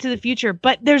in Back to the Future,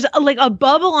 but there's a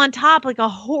bubble on top, like a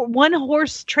one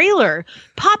horse trailer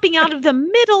popping out of the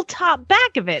middle top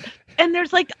back of it. And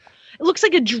there's it looks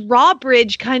like a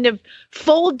drawbridge kind of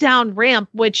fold down ramp,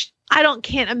 which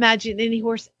can't imagine any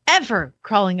horse ever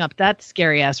crawling up that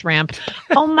scary ass ramp.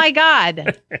 Oh my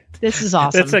God. This is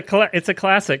awesome. It's a classic. It's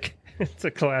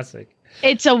a classic.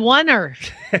 It's a oneer.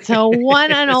 It's a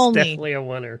one and only. It's definitely a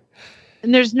oneer.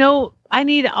 And I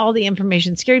need all the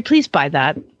information. Scary, please buy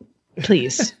that.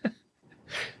 Please.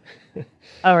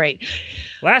 All right.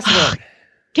 Last one.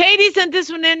 Katie sent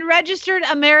this one in. Registered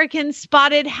American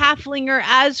Spotted Halflinger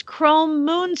as Chrome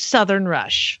Moon Southern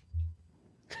Rush.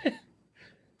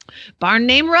 Barn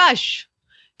name Rush.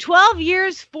 12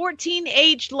 years, 14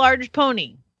 aged large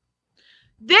pony.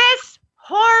 This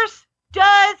horse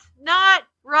does not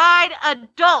ride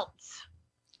adults.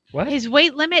 What? His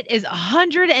weight limit is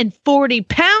 140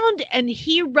 pounds, and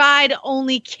he ride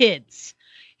only kids.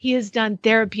 He has done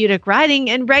therapeutic riding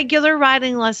and regular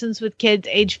riding lessons with kids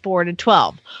age 4 to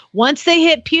 12. Once they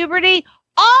hit puberty,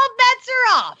 all bets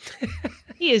are off.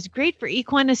 He is great for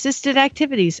equine assisted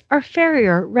activities. Our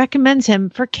farrier recommends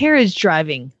him for carriage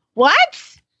driving. What?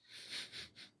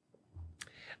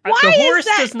 The horse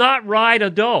does not ride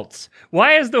adults.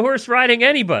 Why is the horse riding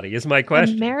anybody, is my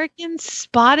question. American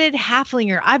Spotted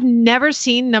Halflinger. I've never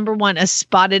seen, number one, a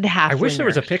spotted halflinger. I wish there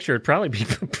was a picture. It'd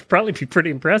probably be pretty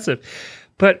impressive.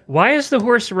 But why is the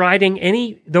horse riding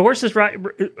the horse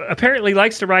apparently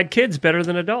likes to ride kids better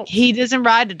than adults. He doesn't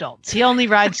ride adults. He only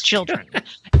rides children.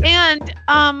 And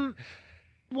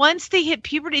once they hit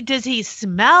puberty, does he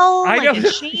smell like a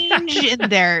change in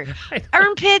their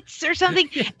armpits or something?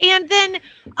 And then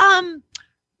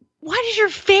why does your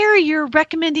farrier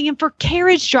recommending him for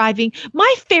carriage driving?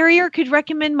 My farrier could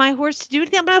recommend my horse to do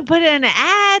it. I'm going to put it in an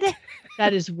ad.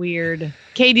 That is weird.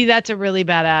 Katie, that's a really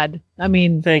bad ad. I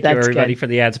mean, thank you, everybody, for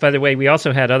the ads. By the way, we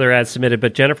also had other ads submitted,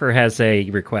 but Jennifer has a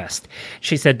request.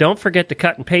 She said, don't forget to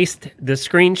cut and paste the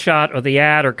screenshot of the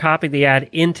ad or copy the ad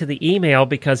into the email,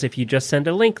 because if you just send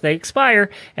a link, they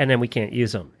expire, and then we can't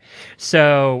use them.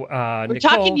 So, we're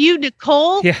talking to you,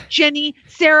 Nicole, Yeah. Jenny,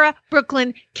 Sarah,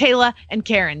 Brooklyn, Kayla, and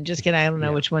Karen. Just kidding. I don't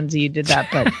know which ones of you did that,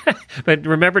 but but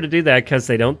remember to do that, because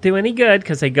they don't do any good,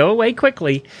 because they go away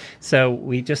quickly. So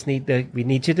we just need you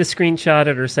to screenshot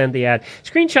it or send the ad.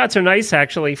 Screenshots are nice,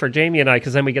 actually, for Jamie and I,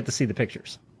 because then we get to see the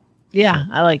pictures. yeah,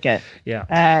 I like it. Yeah.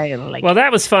 I like Well, it.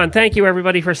 that was fun. Thank you,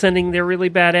 everybody, for sending their really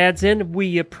bad ads in.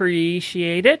 We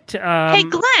appreciate it. Hey,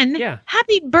 Glenn, yeah.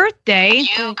 happy birthday.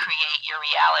 You create your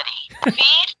reality.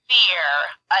 Feed fear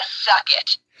a suck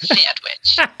it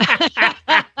sandwich.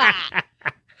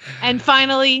 And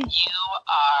finally, You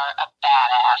are a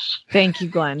badass. thank you,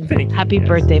 Glenn. Happy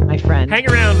birthday, my friend. Hang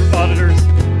around, auditors.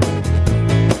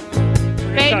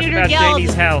 Hey, Talk Neuter about Geld.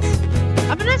 Jamie's house.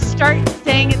 I'm going to start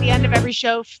saying at the end of every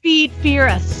show, feed fear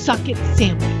a suck it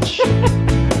sandwich.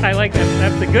 I like that.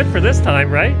 That's the good for this time,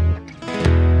 right?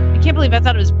 I can't believe I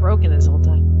thought it was broken this whole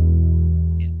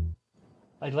time.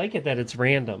 I like it that it's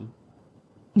random.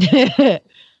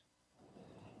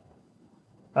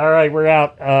 All right, we're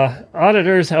out.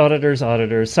 Auditors.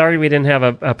 Sorry we didn't have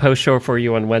a post show for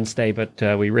you on Wednesday, but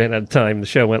we ran out of time. The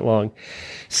show went long.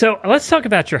 So let's talk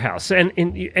about your house. And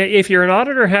if you're an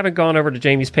auditor and haven't gone over to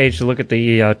Jamie's page to look at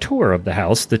the tour of the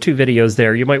house, the 2 videos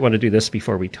there, you might want to do this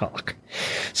before we talk.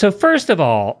 So first of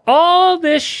all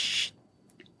this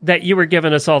that you were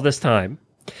giving us all this time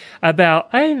about,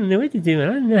 I don't know what to do. I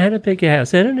don't know how to pick a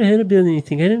house. I don't know how to build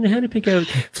anything. I don't know how to pick out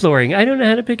flooring. I don't know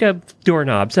how to pick up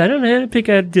doorknobs. I don't know how to pick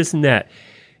out this and that.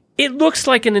 It looks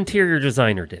like an interior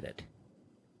designer did it.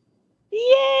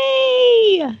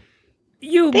 Yay!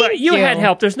 You Thank had you.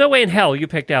 help. There's no way in hell you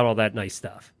picked out all that nice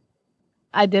stuff.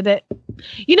 I did it.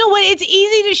 You know what? It's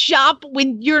easy to shop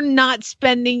when you're not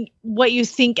spending what you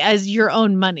think as your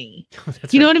own money.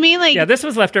 You know what I mean? Like, Yeah, this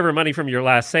was leftover money from your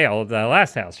last sale of the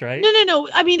last house, right? No.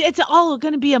 I mean, it's all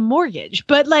going to be a mortgage,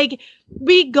 but like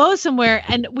we go somewhere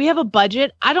and we have a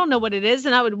budget. I don't know what it is.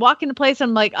 And I would walk into a place and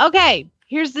I'm like, okay,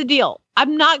 here's the deal.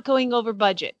 I'm not going over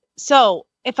budget. So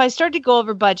if I start to go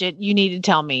over budget, you need to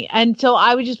tell me. And so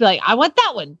I would just be like, I want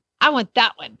that one. I want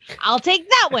that one. I'll take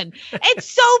that one. It's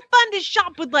so fun to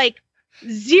shop with like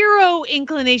zero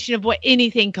inclination of what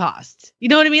anything costs. You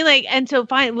know what I mean? Like, and so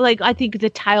I think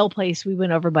the tile place, we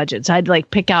went over budget. So I'd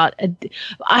like pick out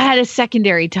I had a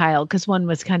secondary tile because one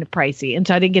was kind of pricey. And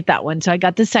so I didn't get that one. So I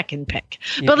got the second pick.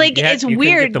 But like, it's you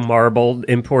weird. Get the marble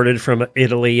imported from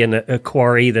Italy and a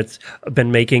quarry that's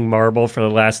been making marble for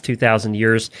the last 2,000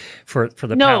 years for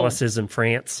the palaces in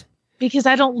France. Because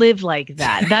I don't live like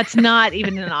that. That's not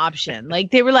even an option. Like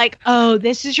they were like, oh,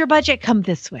 this is your budget. Come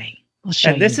this way. I'll show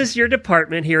you. And this is your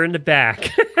department here in the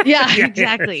back. Yeah,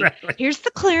 exactly. Here's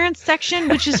the clearance section,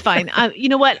 which is fine. You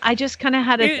know what? I just kind of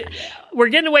had We're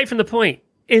getting away from the point.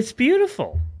 It's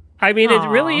beautiful. I mean, it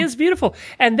really is beautiful.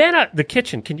 And then the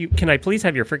kitchen. Can I please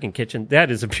have your freaking kitchen? That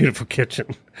is a beautiful kitchen.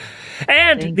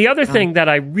 And the other thing that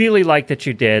I really like that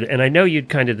you did, and I know you'd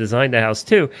kind of designed the house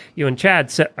too, you and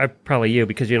Chad, probably you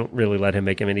because you don't really let him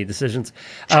make any decisions.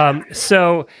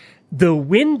 So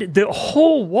the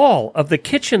whole wall of the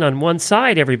kitchen on one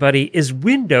side, everybody, is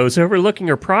windows overlooking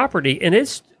her property. And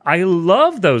I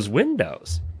love those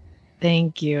windows.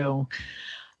 Thank you.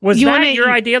 Was that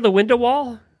your idea, the window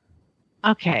wall?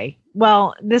 Okay.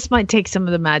 Well, this might take some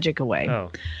of the magic away.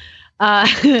 Oh.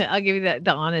 I'll give you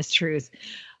the honest truth.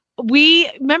 We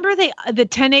remember the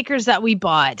 10 acres that we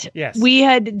bought. Yes. We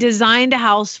had designed a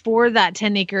house for that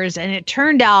 10 acres and it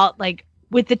turned out like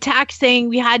with the tax thing,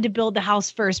 we had to build the house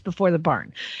first before the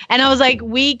barn. And I was like,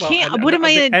 we can't, what am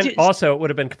I going to do? And also it would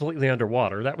have been completely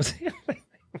underwater. That was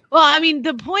Well, I mean,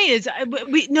 the point is,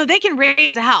 they can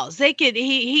raise the house.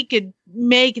 He could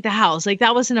make the house. Like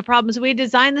that wasn't a problem. So we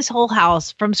designed this whole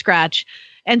house from scratch.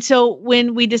 And so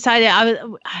when we decided,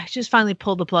 I just finally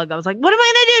pulled the plug. I was like, what am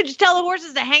I going to do? Just tell the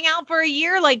horses to hang out for a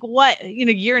year? Like what,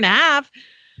 year and a half.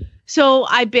 So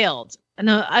I bailed. And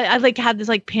I like had this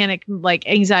like panic, like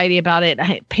anxiety about it. I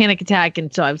had a panic attack.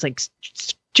 And so I was like,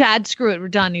 Chad, screw it. We're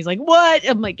done. He's like, what?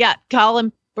 I'm like, yeah, call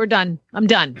him. We're done. I'm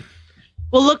done.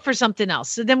 we'll look for something else.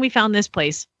 So then we found this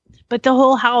place, but the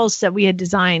whole house that we had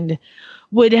designed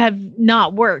would have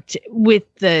not worked with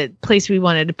the place we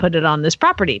wanted to put it on this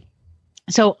property.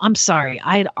 So I'm sorry,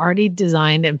 I had already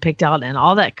designed and picked out and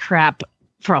all that crap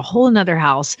for a whole nother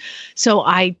house. So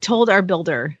I told our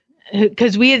builder,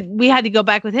 because we had to go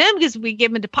back with him because we gave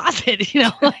him a deposit,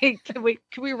 like, can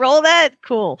we roll that?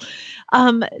 Cool.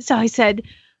 So I said,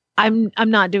 I'm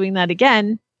not doing that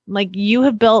again. Like, you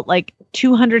have built like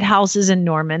 200 houses in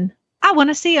Norman. I want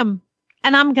to see them,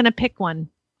 and I'm going to pick one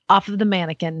off of the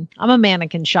mannequin. I'm a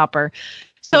mannequin shopper.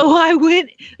 So I went,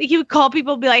 like, he would call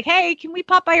people, be like, hey, can we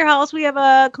pop by your house? We have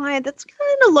a client that's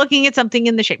kind of looking at something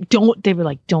in the shape. They were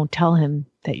like, don't tell him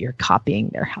that you're copying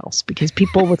their house, because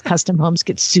people with custom homes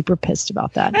get super pissed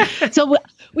about that. So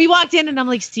we walked in, and I'm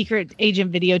like secret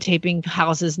agent videotaping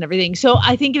houses and everything. So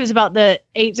I think it was about the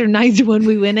 8th or 9th when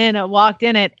we went in, I walked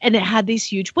in it, and it had these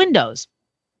huge windows,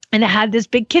 and it had this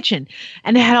big kitchen,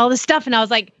 and it had all this stuff. And I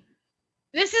was like,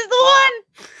 this is the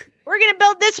one. We're going to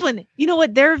build this one. You know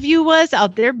what their view was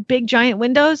out there? Big giant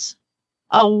windows,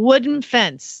 a wooden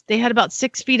fence. They had about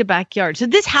 6 feet of backyard. So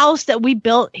this house that we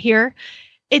built here,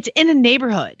 it's in a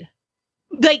neighborhood,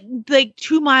 like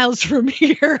 2 miles from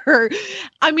here.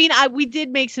 I mean, we did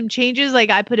make some changes. Like,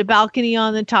 I put a balcony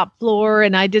on the top floor,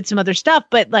 and I did some other stuff.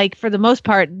 But like, for the most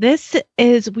part,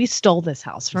 we stole this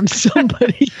house from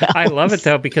somebody else. I love it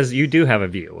though, because you do have a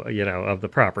view, of the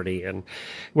property, and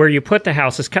where you put the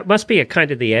house must be at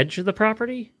kind of the edge of the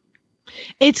property.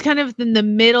 It's kind of in the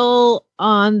middle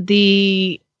on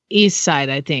the east side,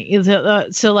 I think.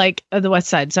 The west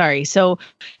side, sorry. So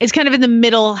it's kind of in the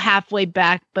middle, halfway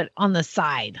back, but on the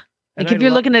side. Like, if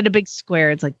you're looking at a big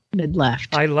square, it's like mid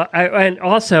left. And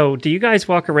also, do you guys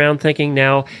walk around thinking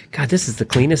now, God, this is the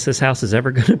cleanest this house is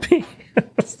ever going to be?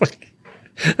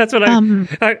 That's what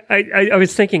I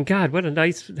was thinking. God,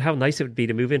 how nice it would be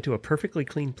to move into a perfectly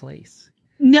clean place.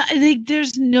 No,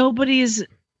 there's nobody's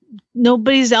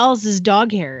else's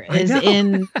dog hair is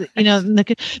in, but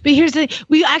here's the thing.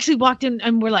 We actually walked in,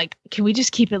 and we're like, can we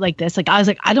just keep it like this? Like, I was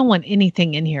like, I don't want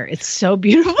anything in here. It's so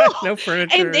beautiful. No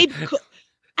furniture. And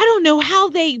I don't know how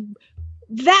they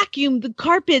vacuumed the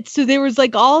carpets. So there was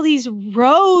like all these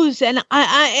rows, and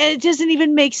it doesn't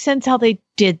even make sense how they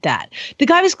did that. The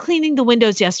guy was cleaning the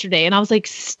windows yesterday, and I was like,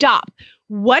 stop.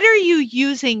 What are you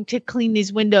using to clean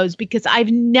these windows? Because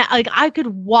I could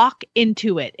walk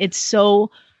into it. It's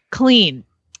so clean.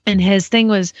 And his thing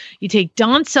was, you take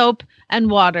Dawn soap and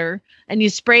water, and you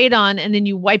spray it on, and then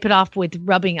you wipe it off with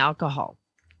rubbing alcohol.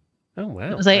 Oh,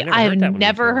 wow. I was like, I have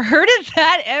never heard of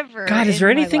that ever. God, is there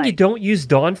anything you don't use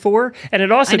Dawn for? And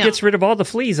it also gets rid of all the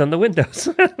fleas on the windows.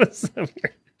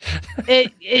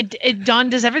 Dawn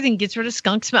does everything, gets rid of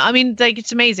skunk smell. I mean, like,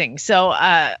 it's amazing. So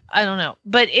I don't know,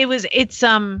 but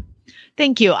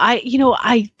thank you.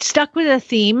 I stuck with a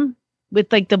theme with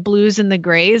like the blues and the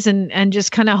grays, and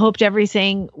just kind of hoped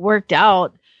everything worked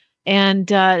out. And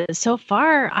so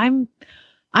far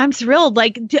I'm thrilled.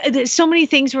 Like, so many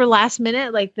things were last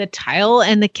minute, like the tile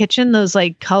and the kitchen, those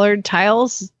like colored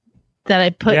tiles that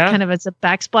I put kind of as a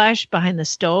backsplash behind the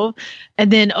stove.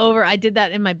 And then I did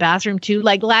that in my bathroom too.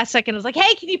 Like, last second I was like,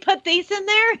 hey, can you put these in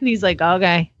there? And he's like,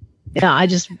 okay. Yeah,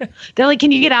 they're like,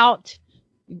 can you get out?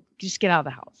 Just get out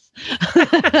of the house.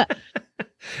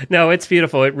 No, it's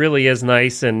beautiful. It really is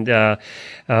nice. And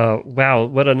wow,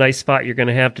 what a nice spot you're going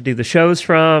to have to do the shows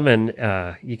from. And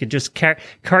you could just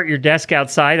cart your desk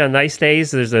outside on nice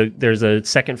days. There's a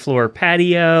second floor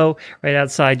patio right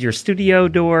outside your studio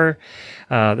door.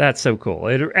 That's so cool.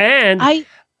 I'm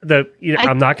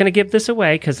not going to give this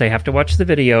away because they have to watch the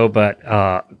video,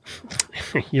 but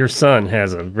your son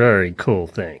has a very cool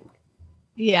thing.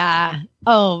 Yeah.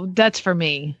 Oh, that's for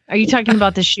me. Are you talking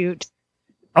about the shoot?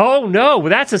 Oh, no,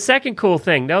 that's a second cool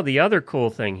thing. No, the other cool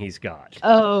thing he's got.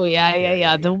 Oh,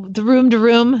 yeah. The room to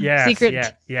room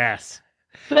secret. Yes.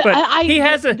 But he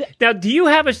has now, do you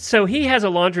have so he has a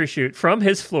laundry chute from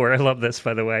his floor. I love this,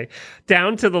 by the way,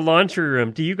 down to the laundry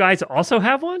room. Do you guys also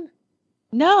have one?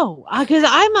 No, because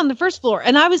I'm on the first floor,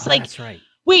 and I was like, that's right.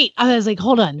 Wait, I was like,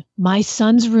 hold on. My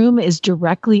son's room is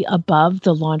directly above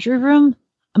the laundry room.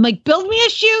 I'm like, build me a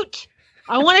chute.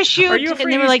 I want to shoot. Are you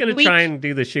afraid he's going to try and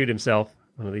do the shoot himself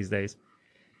one of these days?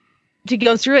 To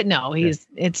go through it? No,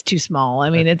 it's too small. I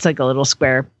mean, it's like a little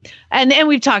square. And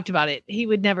we've talked about it. He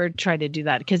would never try to do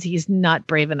that because he's not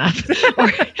brave enough.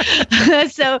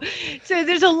 So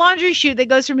there's a laundry chute that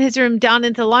goes from his room down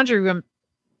into the laundry room.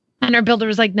 And our builder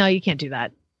was like, no, you can't do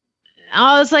that.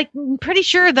 I was like, I'm pretty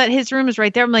sure that his room is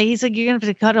right there. I'm like, he's like, you're going to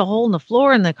have to cut a hole in the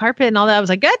floor and the carpet and all that. I was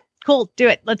like, good, cool, do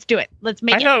it. Let's do it. Let's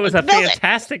make it. I thought it was a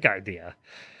fantastic idea.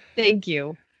 Thank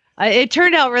you. It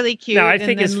turned out really cute. No, I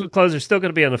think his clothes are still going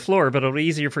to be on the floor, but it'll be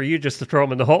easier for you just to throw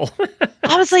them in the hole.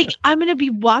 I was like, I'm going to be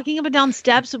walking up and down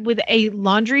steps with a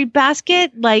laundry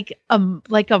basket, like a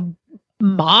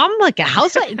mom, like a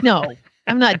housewife. No,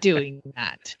 I'm not doing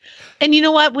that. And you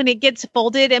know what? When it gets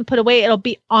folded and put away, it'll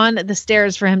be on the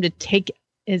stairs for him to take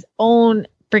his own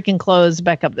freaking clothes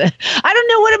back up there. I don't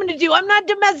know what I'm going to do. I'm not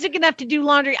domestic enough to do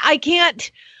laundry. I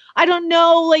can't. I don't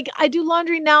know. Like, I do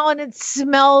laundry now and it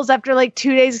smells after like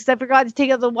 2 days because I forgot to take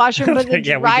out the washer and put it in the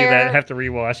yeah, dryer. we do that. I have to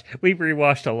rewash. We've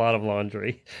rewashed a lot of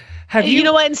laundry. You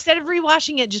know what? Instead of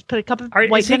rewashing it, just put a cup of white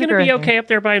vinegar. Is he going to be okay up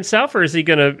there by himself, or is that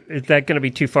going to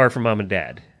be too far from mom and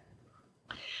dad?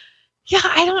 Yeah,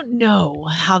 I don't know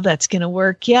how that's going to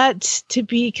work yet. To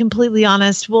be completely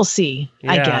honest, we'll see.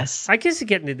 Yeah. I guess. I guess it's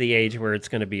getting to the age where it's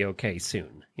going to be okay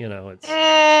soon. You know,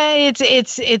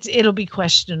 it'll be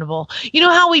questionable. You know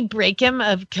how we break him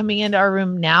of coming into our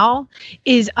room now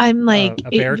is I'm like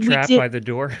a bear trap by the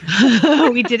door.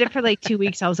 We did it for like 2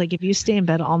 weeks. I was like, if you stay in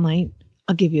bed all night,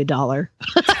 I'll give you $1.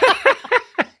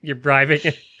 You're bribing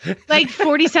it. Like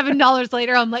 $47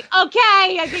 later, I'm like,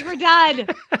 okay, I think we're done.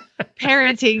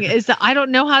 Parenting is I don't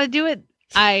know how to do it.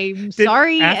 I'm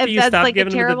sorry after if you that's stopped like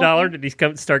giving a him the terrible $1, did he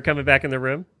start coming back in the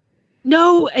room?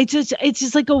 No, it's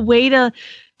just like a way to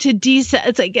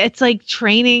it's like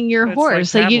training your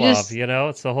horse. Like you Pavlov, just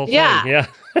it's the whole thing. Yeah. Yeah.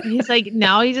 He's like,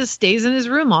 now he just stays in his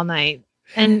room all night.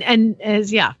 And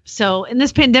so in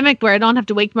this pandemic where I don't have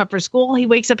to wake him up for school, he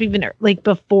wakes up even like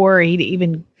before he'd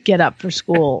even get up for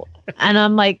school. And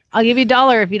I'm like, I'll give you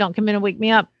 $1 if you don't come in and wake me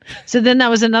up. So then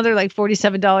that was another like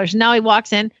 $47. Now he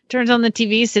walks in, turns on the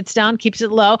TV, sits down, keeps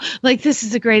it low. Like, this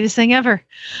is the greatest thing ever.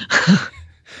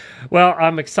 Well,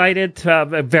 I'm excited.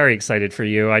 I'm very excited for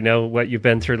you. I know what you've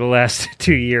been through the last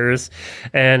 2 years,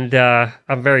 and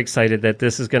I'm very excited that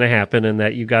this is going to happen and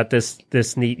that you got this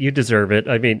neat. You deserve it.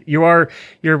 I mean, you're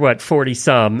what, 40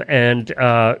 some, and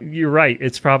you're right.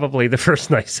 It's probably the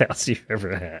first nice house you've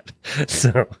ever had.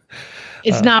 So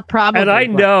it's not probably. And I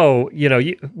know,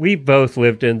 we both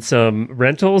lived in some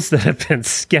rentals that have been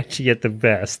sketchy at the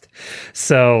best.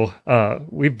 So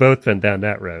we've both been down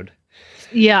that road.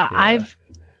 Yeah.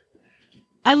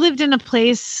 I lived in a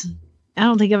place, I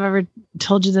don't think I've ever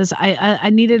told you this.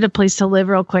 I needed a place to live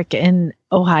real quick in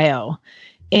Ohio.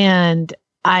 And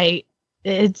I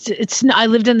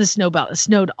lived in the snow belt. It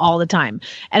snowed all the time.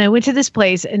 And I went to this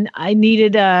place and I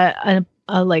needed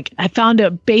I found a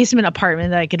basement apartment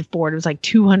that I could afford. It was like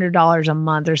 $200 a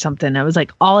month or something. It was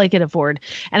like all I could afford.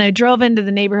 And I drove into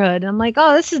the neighborhood and I'm like,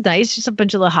 oh, this is nice. Just a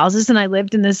bunch of little houses. And I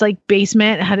lived in this like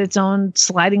basement. It had its own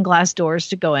sliding glass doors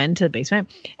to go into the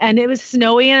basement. And it was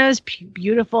snowy and it was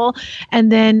beautiful. And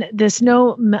then the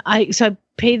snow, so I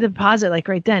paid the deposit like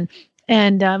right then.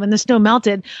 And when the snow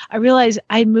melted, I realized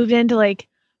I moved into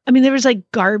there was like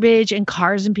garbage and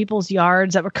cars in people's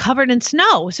yards that were covered in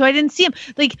snow. So I didn't see them.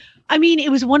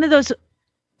 It was one of those,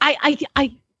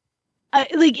 it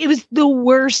was the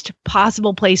worst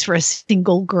possible place for a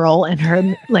single girl in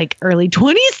her like early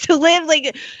 20s to live.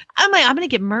 I'm going to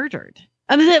get murdered.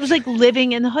 It was like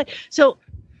living in the hood. So,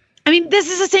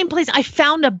 this is the same place I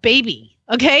found a baby.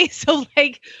 Okay. So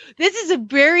this is a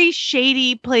very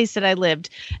shady place that I lived.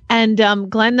 And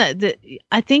Glenn,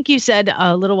 I think you said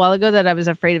a little while ago that I was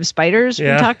afraid of spiders.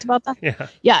 Yeah. We talked about that. Yeah.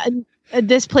 Yeah.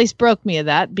 This place broke me of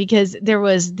that because there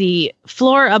was the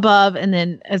floor above and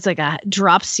then it's like a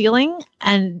drop ceiling.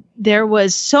 And there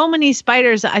was so many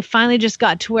spiders that I finally just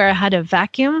got to where I had a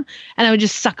vacuum and I would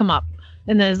just suck them up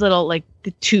in this little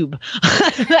the tube.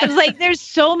 I was like, there's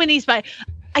so many spiders.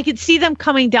 I could see them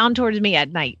coming down towards me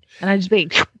at night. And I just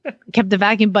kept the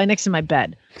vacuum by next to my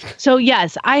bed. So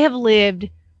yes, I have lived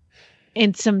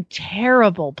in some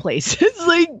terrible places,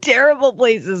 terrible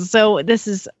places. So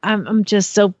I'm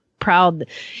just so proud,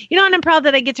 and I'm proud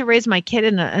that I get to raise my kid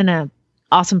in a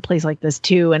awesome place like this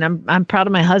too. And I'm proud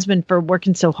of my husband for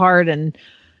working so hard. And,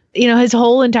 his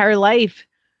whole entire life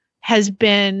has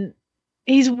been,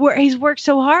 he's worked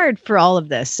so hard for all of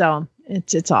this. So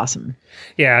it's awesome.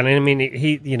 Yeah. And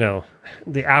he,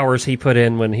 the hours he put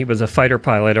in when he was a fighter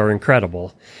pilot are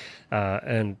incredible.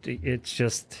 And it's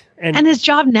just, and his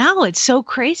job now, it's so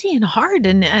crazy and hard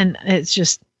and it's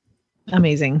just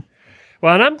amazing.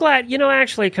 Well, and I'm glad,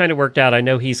 actually it kind of worked out. I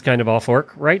know he's kind of off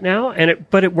work right now,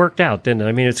 but it worked out,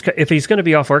 didn't it? If he's going to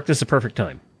be off work, this is a perfect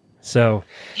time. So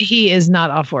he is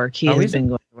not off work. He has been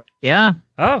going to work. Yeah.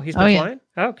 Oh, he's been flying?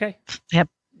 Oh, okay. Yep.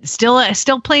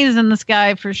 Still planes in the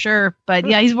sky for sure. But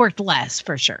yeah, he's worked less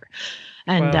for sure.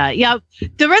 And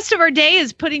the rest of our day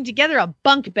is putting together a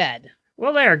bunk bed.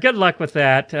 Well, good luck with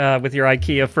that, with your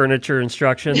IKEA furniture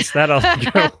instructions. That'll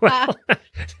go well.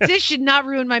 This should not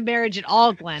ruin my marriage at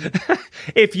all, Glenn.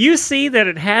 If you see that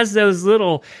it has those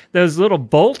little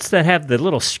bolts that have the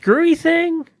little screwy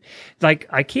thing, like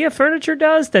IKEA furniture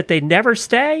does, that they never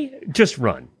stay, just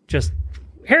run. Just,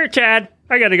 here, Chad,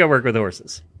 I got to go work with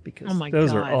horses because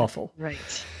those are awful. Right.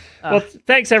 Well,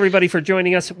 thanks everybody for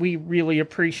joining us. We really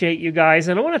appreciate you guys.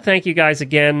 And I want to thank you guys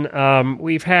again.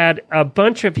 We've had a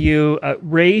bunch of you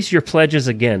raise your pledges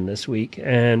again this week,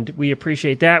 and we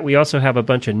appreciate that. We also have a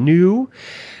bunch of new.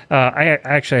 I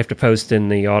actually have to post in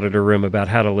the auditor room about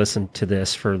how to listen to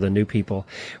this for the new people.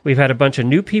 We've had a bunch of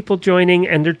new people joining,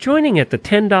 and they're joining at the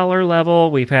 $10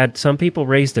 level. We've had some people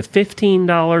raise to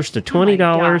 $15 to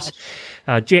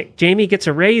 $20. Jamie gets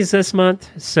a raise this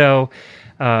month, so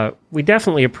we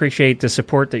definitely appreciate the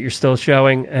support that you're still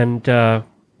showing, and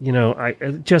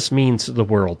it just means the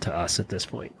world to us at this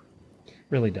point. It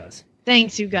really does.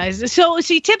 Thanks, you guys. So,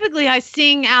 see, typically I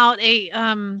sing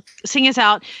us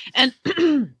out, and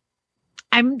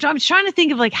I'm trying to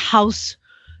think of like house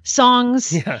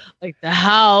songs, like the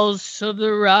House of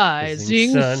the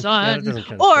Rising Sun,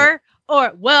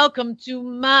 or Welcome to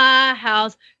My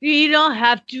House. You don't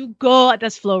have to go.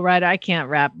 That's Flo Rida. I can't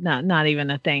rap. Not even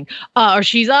a thing. Or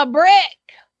She's a Brick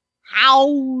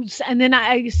House. And then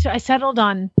I settled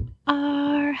on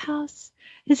Our House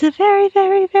is a very,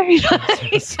 very, very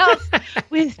nice house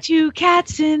with 2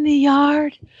 cats in the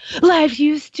yard. Life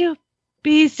used to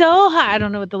be so high. I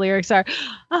don't know what the lyrics are.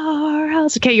 Our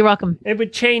house. Okay, you're welcome. It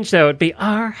would change, though. It'd be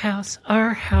our house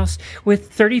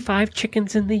with 35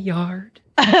 chickens in the yard.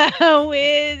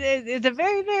 It's a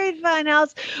very, very fun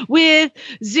house with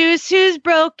Zeus who's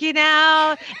broken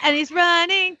out and he's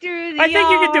running through the yard. I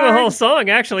think you could do a whole song,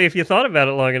 actually, if you thought about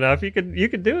it long enough. You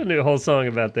could do a whole song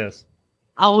about this.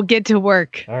 I will get to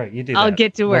work. All right, you do I'll that.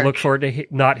 get to work. We'll look forward to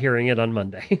not hearing it on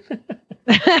Monday.